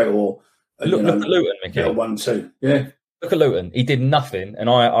and it's great. Or look at Luton, Mickey. 1-2. Yeah. Look at Luton. He did nothing, and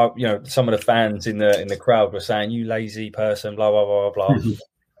I some of the fans in the crowd were saying, "You lazy person," blah blah blah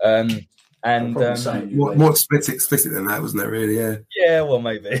blah. More explicit than that, wasn't it? Really, yeah. Yeah, well,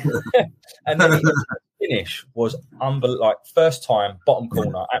 maybe. And then his finish was unbelievable. Like first time, bottom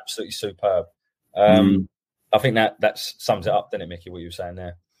corner, absolutely superb. I think that sums it up, doesn't it, Mickey? What you were saying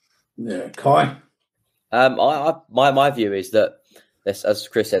there? Yeah, Kai. My view is that, as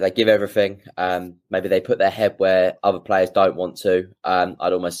Chris said, they give everything. Maybe they put their head where other players don't want to.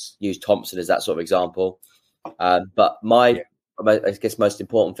 I'd almost use Thompson as that sort of example. But I guess most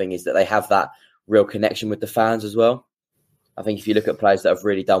important thing is that they have that real connection with the fans as well. I think if you look at players that have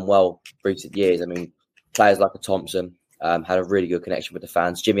really done well recent years, I mean, players like a Thompson had a really good connection with the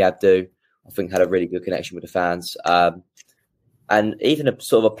fans. Jimmy Abdu, I think, had a really good connection with the fans. And even a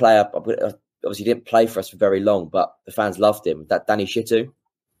sort of a player, obviously didn't play for us for very long, but the fans loved him. That Danny Shitu,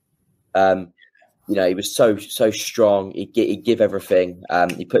 he was so strong. He'd give everything.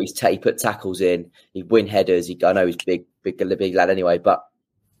 He put tackles in. He'd win headers. I know he's big lad anyway, but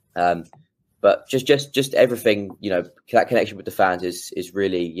just everything. That connection with the fans is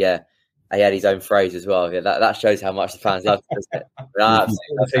really, yeah. He had his own phrase as well. Yeah, that shows how much the fans love him, doesn't it?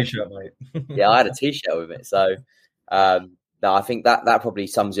 A t-shirt, mate. Yeah, I had a t-shirt with it. So. No, I think that probably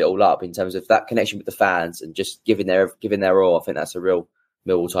sums it all up in terms of that connection with the fans and just giving their all. I think that's a real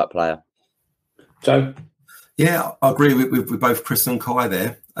Millwall type player. Joe? Yeah, I agree with both Chris and Kai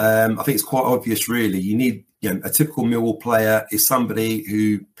there. I think it's quite obvious, really. You need a typical Millwall player is somebody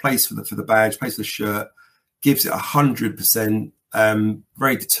who plays for the badge, plays for the shirt, gives it 100%,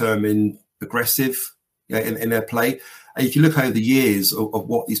 very determined, aggressive in their play. And if you look over the years of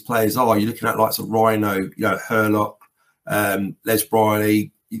what these players are, you're looking at likes of Rhino, Hurlock, Les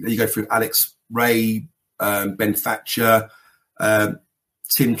Briley, you go through Alex Ray, Ben Thatcher,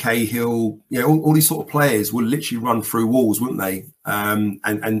 Tim Cahill, all these sort of players will literally run through walls, wouldn't they? And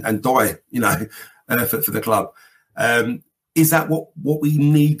die, for the club. Is that what we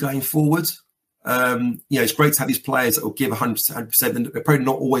need going forward? It's great to have these players that will give 100%. And they're probably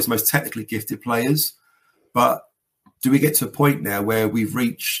not always the most technically gifted players, but do we get to a point now where we've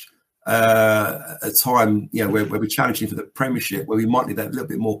reached a time, where we're challenging for the Premiership, where we might need that little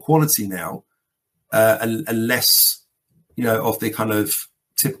bit more quality now, and less, of the kind of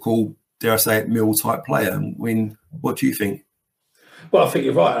typical, dare I say it, Mill type player? I mean, what do you think? Well, I think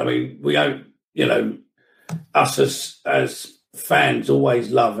you're right. I mean, we don't, us as fans always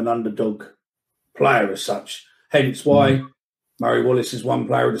love an underdog player as such. Hence why Murray Wallace is one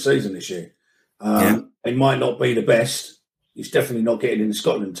player of the season this year. He might not be the best. He's definitely not getting in the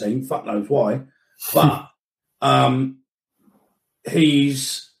Scotland team. Fuck knows why. But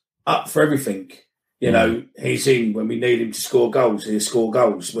he's up for everything. He's in when we need him to score goals. He'll score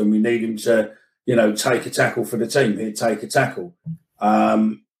goals. When we need him to, take a tackle for the team, he'll take a tackle.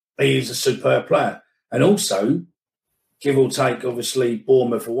 He is a superb player. And also, give or take, obviously,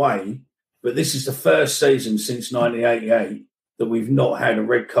 Bournemouth away, but this is the first season since 1988 that we've not had a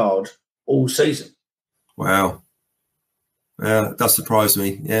red card all season. Wow. Yeah, that does surprise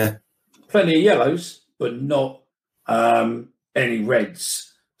me. Yeah. Plenty of yellows, but not any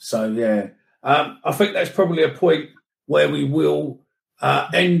reds. So, yeah. I think that's probably a point where we will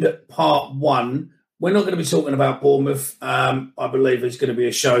end part one. We're not going to be talking about Bournemouth. I believe there's going to be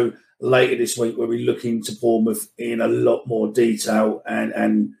a show later this week where we look into Bournemouth in a lot more detail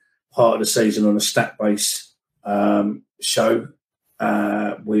and part of the season on a stat-based show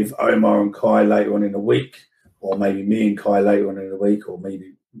with Omar and Kai later on in the week, or maybe me and Kai later on in the week, or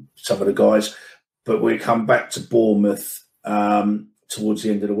maybe some of the guys. But we'll come back to Bournemouth towards the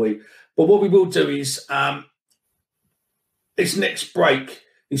end of the week. But what we will do is this next break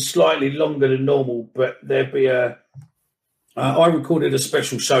is slightly longer than normal, but there'll be I recorded a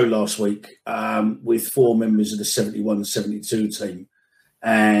special show last week with 4 members of the 71-72 team,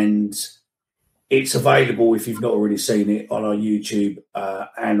 and it's available if you've not already seen it on our YouTube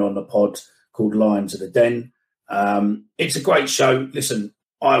and on the pod called Lions of the Den. It's a great show. Listen,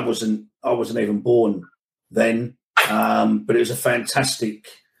 I wasn't even born then, but it was a fantastic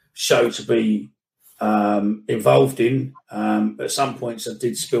show to be involved in. At some points, I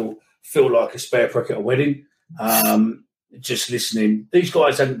did feel like a spare prick at a wedding. Just listening. These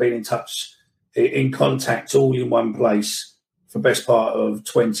guys hadn't been in contact all in one place for the best part of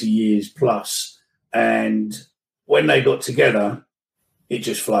 20 years plus. And when they got together, it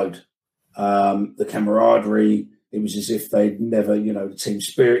just flowed. The camaraderie, it was as if they'd never, the team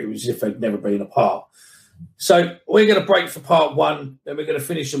spirit, it was as if they'd never been apart. So we're going to break for part one, then we're going to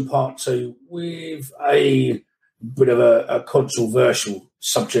finish in part two with a bit of a controversial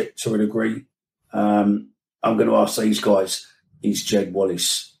subject to a degree. I'm going to ask these guys, is Jed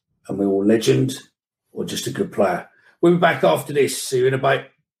Wallace a Millwall legend or just a good player? We'll be back after this. See you in a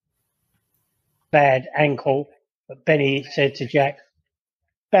bit. Bad ankle, but Benny said to Jack,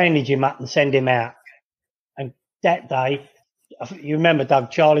 bandage him up and send him out. And that day, you remember,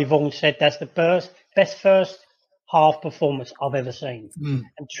 Doug, Charlie Vaughan said that's the best first half performance I've ever seen.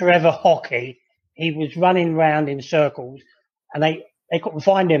 And Trevor Hockey, he was running round in circles, and they couldn't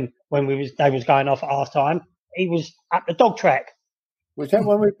find him when they was going off at half time. He was at the dog track. Was that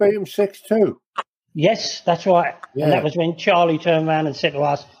when we beat him 6-2? Yes, that's right. Yeah. And that was when Charlie turned around and said to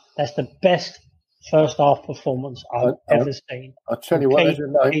us, that's the best first half performance I've ever seen. I'll tell you what,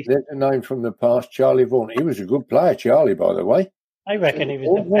 there's a name from the past, Charlie Vaughan. He was a good player, Charlie, by the way. I reckon he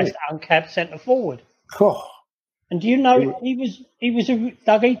was the best uncapped centre forward. Oh. And do you know he was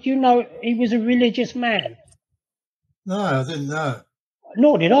Dougie, do you know he was a religious man? No, I didn't know.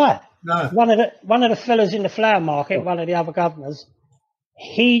 Nor did I. No. One of the fellas in the flower market, one of the other governors,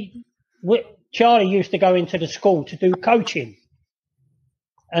 Charlie used to go into the school to do coaching.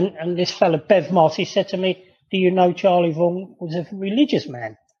 And this fella, Bev Moss, he said to me, do you know Charlie Vaughan was a religious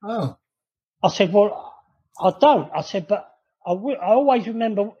man? Oh. I said, well, I don't. I said, but I always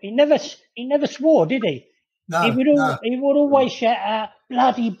remember, he never swore, did he? No, he would always shout out,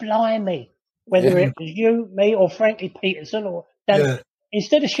 bloody blimey, whether it was you, me, or Frankie Peterson, or Dan. Yeah.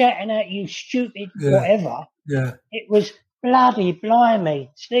 Instead of shouting out, you stupid whatever, it was bloody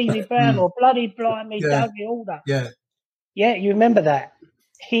blimey, Stevie Brown, or bloody blimey, Dougie Alder. Yeah. Yeah, you remember that.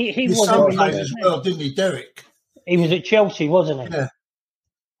 He was a religious as well, didn't he, Derek? He was at Chelsea, wasn't he?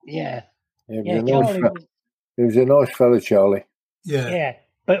 Yeah. He was a nice fella, Charlie. Yeah. Yeah.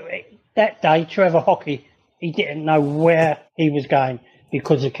 But that day, Trevor Hockey, he didn't know where he was going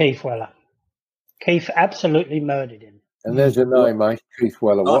because of Keith Weller. Keith absolutely murdered him. And there's a name, mate, Keith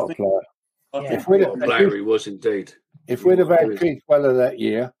Weller. What a player. What a player he was indeed. If we'd have had Keith Weller that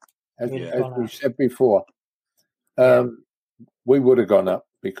year, as we said before, we would have gone up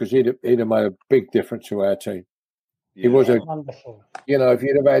because he'd have made a big difference to our team. He was wonderful. If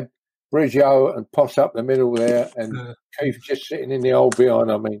you'd have had Bridgeau and Poss up the middle there and Keith just sitting in the old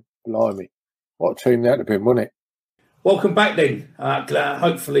behind, I mean, blimey. What a team that would have been, wouldn't it? Welcome back then.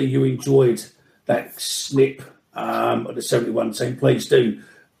 Hopefully you enjoyed that snip of the 71 team. Please do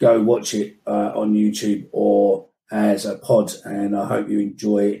go watch it on YouTube or as a pod, and I hope you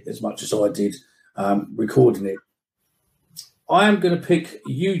enjoy it as much as I did recording it. I am going to pick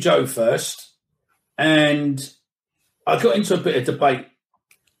you, Joe, first. And I got into a bit of debate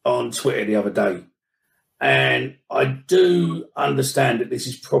on Twitter the other day. And I do understand that this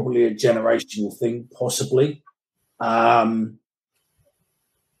is probably a generational thing, possibly. I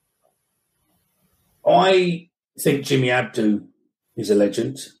think Jimmy Abdu is a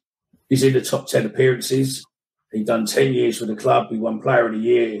legend. He's in the top 10 appearances. He's done 10 years with the club. He won Player of the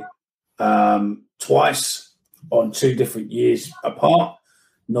Year twice on 2 different years apart.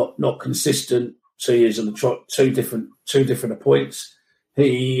 Not consistent 2 years on the trot, two different points.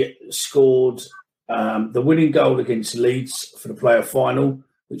 He scored the winning goal against Leeds for the playoff final,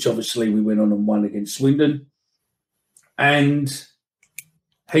 which obviously we went on and won against Swindon. And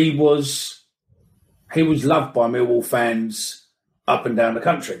he was loved by Millwall fans up and down the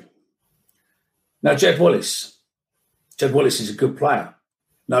country. Now, Jed Wallace is a good player.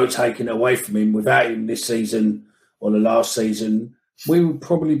 No taking it away from him. Without him this season or the last season, we would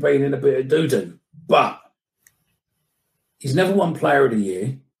probably be in a bit of doo-doo. But he's never won Player of the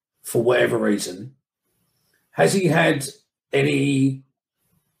Year for whatever reason. Has he had any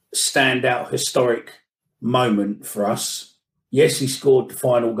standout historic moment for us? Yes, he scored the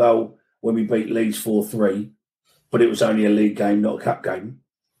final goal when we beat Leeds 4-3, but it was only a league game, not a cup game.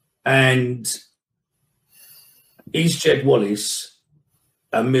 And is Jed Wallace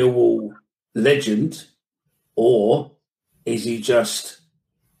a Millwall legend, or is he just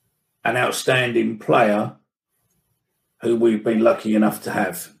an outstanding player who we've been lucky enough to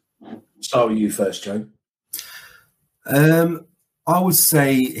have? Start with you first, Joe. I would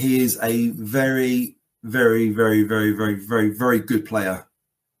say he is a very, very, very, very, very, very, very good player.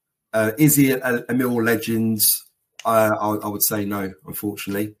 Is he a Millwall legend? I would say no,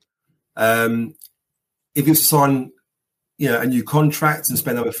 unfortunately. If he was to sign, a new contract and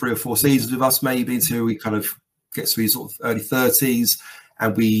spend over 3 or 4 seasons with us, maybe until he kind of gets to his sort of early 30s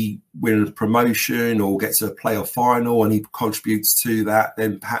and we win a promotion or get to a playoff final and he contributes to that,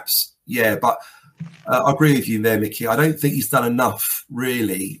 then perhaps, yeah. But I agree with you there, Mickey. I don't think he's done enough,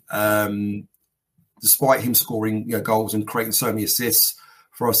 really, despite him scoring goals and creating so many assists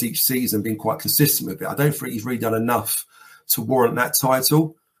for us each season, being quite consistent with it. I don't think he's really done enough to warrant that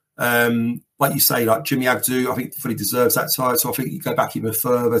title. Like you say, like Jimmy Abdu, I think fully deserves that title. I think you go back even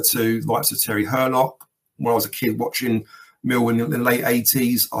further to likes of Terry Hurlock. When I was a kid watching Millwall in the late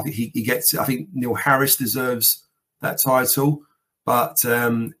 80s, I think he gets it. I think Neil Harris deserves that title. But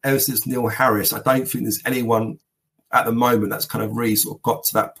ever since Neil Harris, I don't think there's anyone at the moment that's kind of really sort of got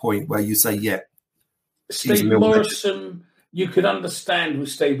to that point where you say, yeah. Steve Morrison, you could understand with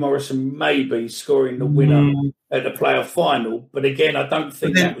Steve Morrison maybe scoring the winner at the playoff final. But again, I don't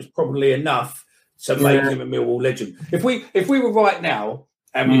think that was probably enough to make him a Millwall legend. If we were right now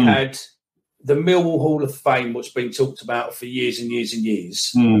and we had the Millwall Hall of Fame, what's been talked about for years and years and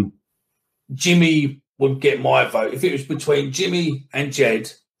years, Jimmy would get my vote. If it was between Jimmy and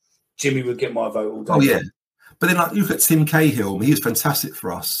Jed, Jimmy would get my vote all day. Oh, yeah. But then look at Tim Cahill. He was fantastic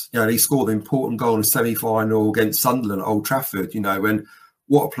for us. He scored an important goal in the semi-final against Sunderland at Old Trafford, and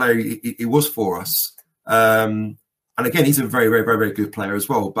what a player he was for us. And again, he's a very, very, very, very good player as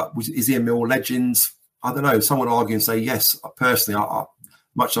well. But is he a Millwall legend? I don't know. Someone would argue and say, yes, personally, I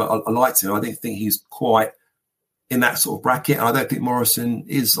liked him. I didn't think he's quite in that sort of bracket. And I don't think Morrison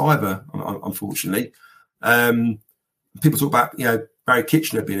is either, unfortunately. People talk about, Barry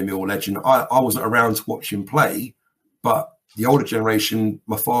Kitchener being a Millwall legend. I wasn't around to watch him play, but the older generation,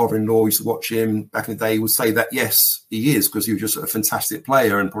 my father-in-law used to watch him back in the day, would say that, yes, he is, because he was just a fantastic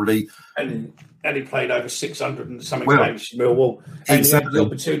player and probably... And he played over 600 and something games for Millwall. And exactly. He had the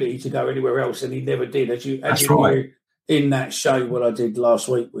opportunity to go anywhere else, and he never did. As you know, in that show, what I did last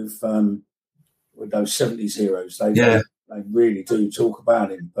week with those 70s heroes, they really do talk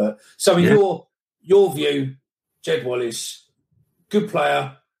about him. But so in your view, Jed Wallace... good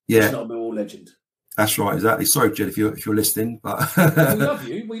player, he's not a Millwall legend. That's right, exactly. Sorry, Jed, if you're listening, but we love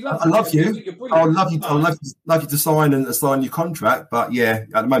you. I love you. I would love you. I'd love you to sign your contract, but at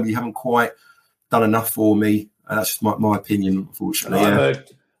the moment you haven't quite done enough for me. That's just my opinion, unfortunately.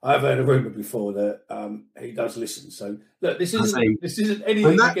 I've heard a rumor before that he does listen. So look, this isn't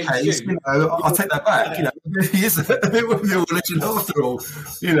anything in that against case, you. I'll take that back. He is a bit of a legend after all.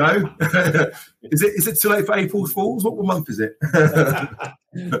 Is it too late for April Fools? What month is it?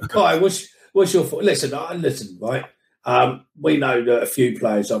 Kai, what's your thought? Listen, right? We know that a few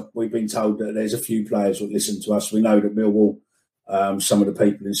players. We've been told that there's a few players that listen to us. We know that Millwall, some of the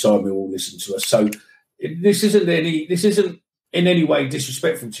people inside Millwall listen to us. So this isn't in any way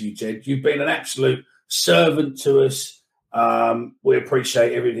disrespectful to you, Jed. You've been an absolute servant to us. We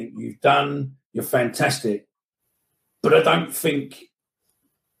appreciate everything you've done. You're fantastic. But I don't think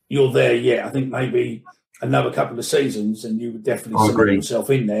you're there yet. I think maybe another couple of seasons and you would definitely see yourself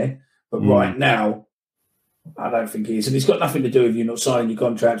in there. But right now, I don't think he is. And it's got nothing to do with you not signing your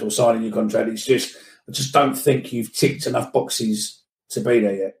contract or signing your contract. It's just, I just don't think you've ticked enough boxes to be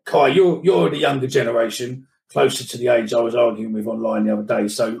there yet. Kai, you're the younger generation, closer to the age I was arguing with online the other day.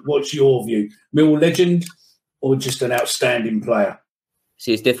 So what's your view? Millwall legend or just an outstanding player?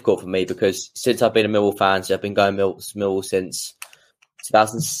 See, it's difficult for me because since I've been a Millwall fan, so I've been going Millwall since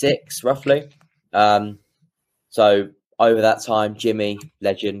 2006, roughly. So over that time, Jimmy,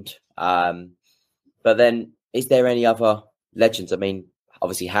 legend. But then, is there any other legends? I mean,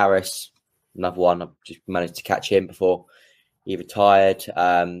 obviously Harris, another one. I've just managed to catch him before he retired.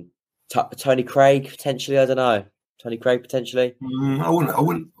 Tony Craig, potentially. I don't know. Tony Craig, potentially. I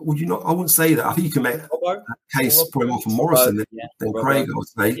wouldn't say that. I think you can make a case probably more for Morrison than Craig, I would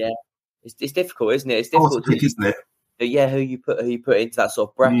say. Yeah. It's difficult, isn't it? It's difficult, isn't it? Yeah, who you put into that sort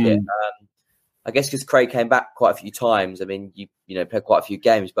of bracket. I guess because Craig came back quite a few times. I mean, you played quite a few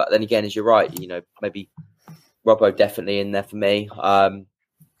games, but then again, as you're right, maybe Robbo definitely in there for me. I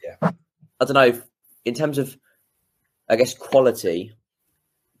don't know. In terms of, I guess, quality,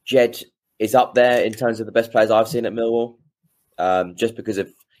 Jed is up there in terms of the best players I've seen at Millwall. Just because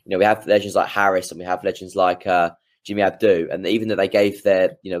of we have legends like Harris and we have legends like Jimmy Abdou, and even though they gave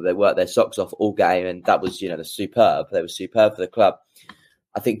they worked their socks off all game, and that was superb. They were superb for the club.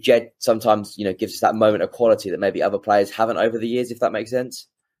 I think Jed sometimes gives us that moment of quality that maybe other players haven't over the years, if that makes sense.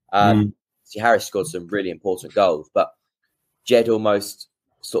 See, Harris scored some really important goals, but Jed almost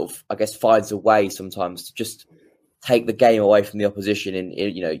sort of, I guess, finds a way sometimes to just take the game away from the opposition. And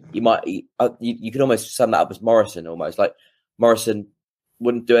you could almost sum that up as Morrison, almost like Morrison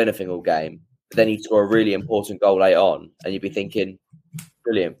wouldn't do anything all game, but then he'd score a really important goal late on, and you'd be thinking,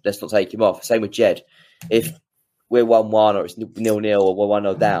 brilliant, let's not take him off. Same with Jed. If we're 1-1 or it's 0-0 or we're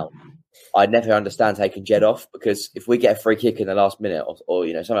 1-0 down, I'd never understand taking Jed off, because if we get a free kick in the last minute or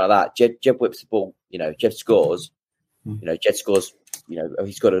something like that, Jed whips the ball, Jed scores. Jed scores,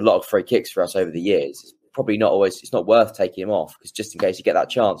 he's got a lot of free kicks for us over the years. It's probably not always, it's not worth taking him off, because just in case you get that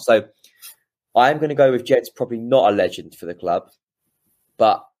chance. So I am going to go with Jed's probably not a legend for the club,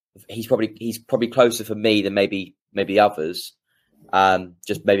 but he's probably closer for me than maybe others,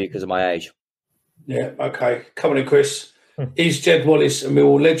 just maybe because of my age. Yeah, okay. Come on in, Chris. Is Jed Wallace a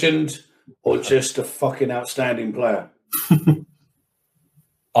Millwall legend or just a fucking outstanding player?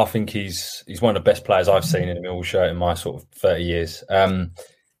 I think he's one of the best players I've seen in a Millwall shirt in my sort of 30 years.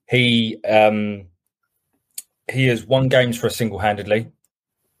 He has won games for us single-handedly.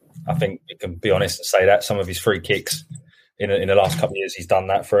 I think we can be honest and say that. Some of his free kicks in the last couple of years, he's done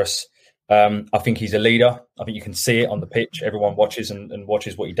that for us. I think he's a leader. I think you can see it on the pitch. Everyone watches and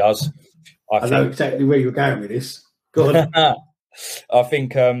watches what he does. I know exactly where you're going with this. Go on. I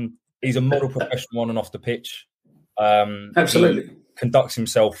think he's a model professional on and off the pitch. Absolutely. He conducts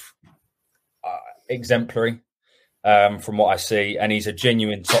himself exemplary from what I see, and he's a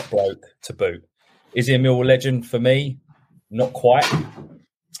genuine top bloke to boot. Is he a Millwall legend for me? Not quite.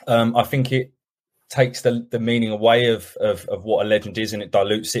 I think it takes the meaning away of what a legend is, and it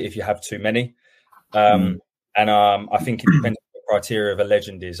dilutes it if you have too many. And I think it depends on what the criteria of a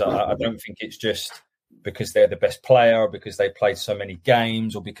legend is. I don't think it's just because they're the best player or because they played so many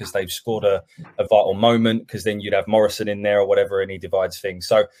games or because they've scored a vital moment, because then you'd have Morrison in there or whatever, and he divides things.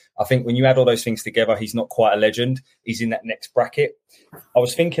 So I think when you add all those things together, he's not quite a legend. He's in that next bracket. I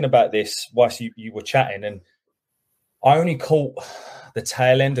was thinking about this whilst you were chatting, and I only caught the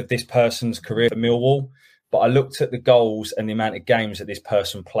tail end of this person's career for Millwall, but I looked at the goals and the amount of games that this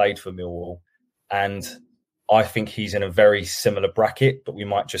person played for Millwall, and I think he's in a very similar bracket, but we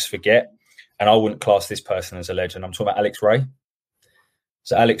might just forget. And I wouldn't class this person as a legend. I'm talking about Alex Ray.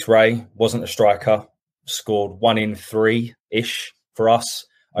 So Alex Ray wasn't a striker, scored 1 in 3-ish for us,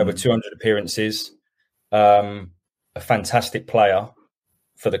 over 200 appearances. A fantastic player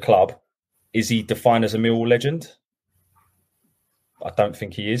for the club. Is he defined as a Millwall legend? I don't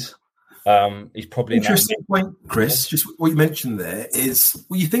think he is. He's probably interesting point, Chris. Just what you mentioned there is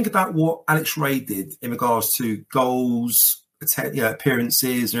when you think about what Alex Ray did in regards to goals,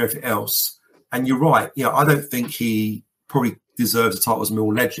 appearances, and everything else. And you're right. I don't think he probably deserves a title as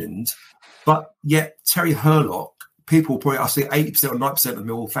Millwall legend, but yet Terry Hurlock, people probably, I say 80% or 90% of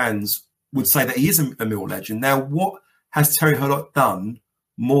Millwall fans would say that he is a Millwall legend. Now, what has Terry Hurlock done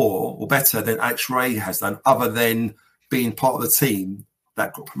more or better than Alex Ray has done, other than being part of the team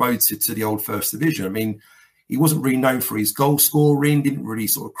that got promoted to the old First Division? I mean, he wasn't really known for his goal scoring, didn't really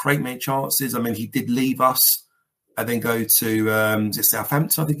sort of create many chances. I mean, he did leave us and then go to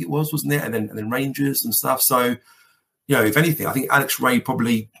Southampton, I think it was, wasn't it? And then Rangers and stuff. So, if anything, I think Alex Ray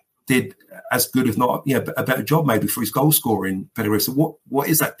probably did as good, if not a better job maybe for his goal scoring pedigree. So what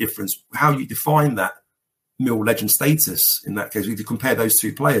is that difference? How you define that Millwall legend status in that case? If you compare those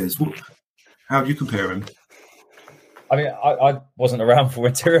two players, how do you compare them? I mean, I wasn't around for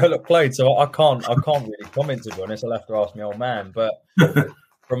when Terry Hurlock played, so I can't really comment, to be honest. I'll have to ask my old man. But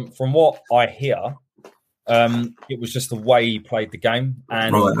from what I hear, it was just the way he played the game,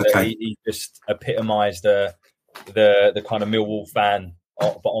 and he just epitomised the kind of Millwall fan,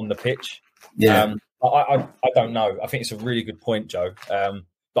 but on the pitch. Yeah. I don't know. I think it's a really good point, Joe.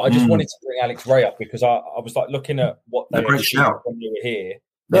 But I just wanted to bring Alex Ray up because I was like looking at what they did when you were here.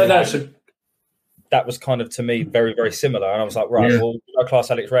 That was kind of, to me, very, very similar. And I was like, right, well, do I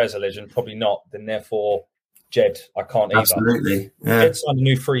class Alex Ray as a legend? Probably not. Then therefore, Jed, I can't either. Absolutely. Yeah. Jed signed a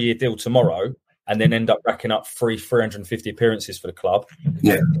new 3-year deal tomorrow and then end up racking up 350 appearances for the club.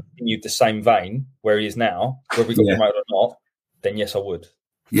 Yeah. Continued the same vein where he is now, whether we got promoted or not, then yes, I would.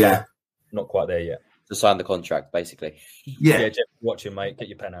 Yeah. Not quite there yet. To sign the contract, basically. Yeah, Jeff, watch him, mate. Get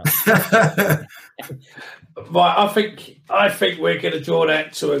your pen out. Right, I think we're going to draw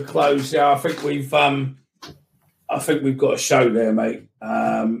that to a close. Yeah, I think we've got a show there, mate.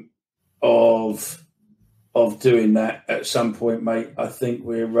 Of doing that at some point, mate. I think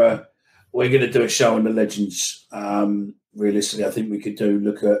we're going to do a show on the legends. Realistically, I think we could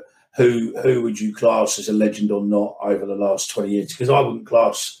look at who would you class as a legend or not over the last 20 years, because I wouldn't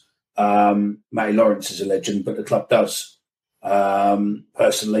class Matty Lawrence is a legend, but the club does,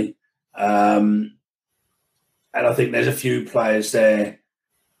 personally. And I think there's a few players there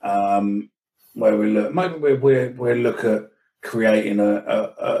where we look. Maybe we'll look at creating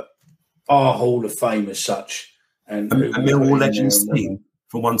our Hall of Fame as such. And a Millwall Legends team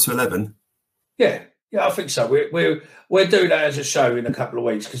from 1 to 11. Yeah, I think so. We'll do that as a show in a couple of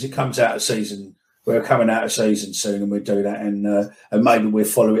weeks because it comes out of season. We're coming out of season soon, and we'll do that, and maybe we'll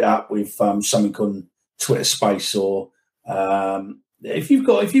follow it up with something on Twitter Space, or if you've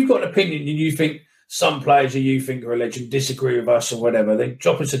got an opinion and you think some players you think are a legend disagree with us or whatever, then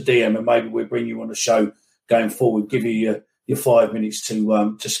drop us a DM, and maybe we'll bring you on the show going forward. Give you your 5 minutes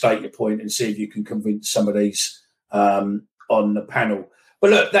to state your point and see if you can convince some of these on the panel. But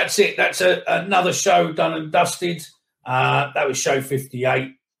look, that's it. That's another show done and dusted. That was show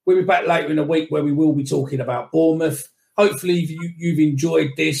 58. We'll be back later in the week where we will be talking about Bournemouth. Hopefully you've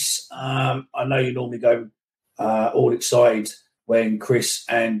enjoyed this. I know you normally go all excited when Chris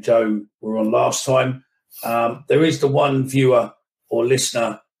and Joe were on last time. There is the one viewer or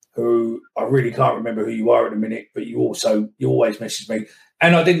listener who I really can't remember who you are at the minute, but you always message me.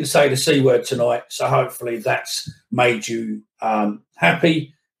 And I didn't say the C word tonight, so hopefully that's made you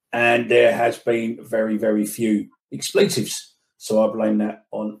happy. And there has been very, very few expletives. So I blame that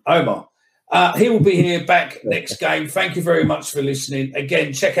on Omar. He will be here back next game. Thank you very much for listening.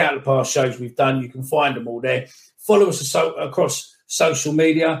 Again, check out the past shows we've done. You can find them all there. Follow us across social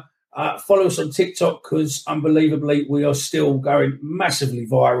media. Follow us on TikTok because, unbelievably, we are still going massively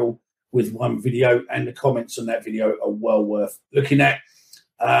viral with one video, and the comments on that video are well worth looking at.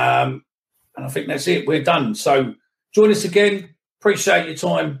 And I think that's it. We're done. So join us again. Appreciate your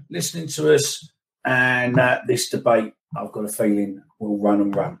time listening to us, and this debate, I've got a feeling, will run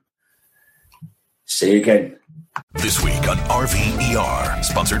and run. See you again. This week on RVER,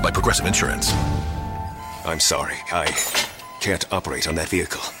 sponsored by Progressive Insurance. I'm sorry, I can't operate on that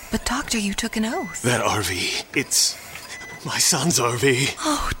vehicle. But doctor, you took an oath. That RV, it's my son's RV.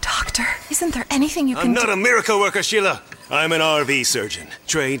 Oh, doctor, isn't there anything you can I'm not a miracle worker, Sheila. I'm an RV surgeon,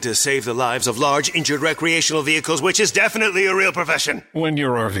 trained to save the lives of large, injured recreational vehicles, which is definitely a real profession. When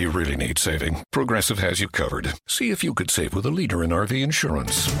your RV really needs saving, Progressive has you covered. See if you could save with a leader in RV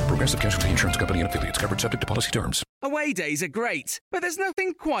insurance. Progressive Casualty Insurance Company and affiliates, covered subject to policy terms. Away days are great, but there's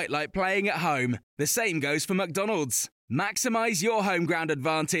nothing quite like playing at home. The same goes for McDonald's. Maximize your home ground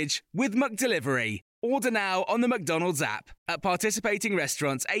advantage with McDelivery. Order now on the McDonald's app. At participating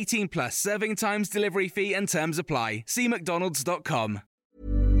restaurants, 18 plus serving times, delivery fee and terms apply. See mcdonalds.com.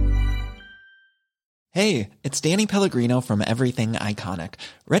 Hey, it's Danny Pellegrino from Everything Iconic.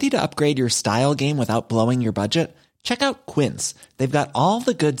 Ready to upgrade your style game without blowing your budget? Check out Quince. They've got all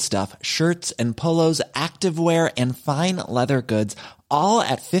the good stuff, shirts and polos, activewear, and fine leather goods, all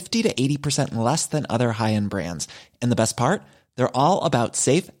at 50 to 80% less than other high-end brands. And the best part? They're all about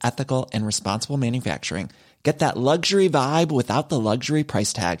safe, ethical, and responsible manufacturing. Get that luxury vibe without the luxury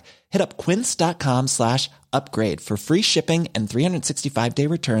price tag. Hit up quince.com/upgrade for free shipping and 365-day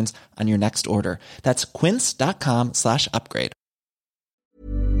returns on your next order. That's quince.com/upgrade.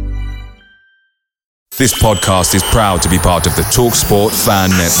 This podcast is proud to be part of the TalkSport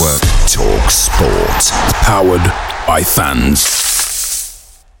Fan Network. TalkSport. Powered by fans.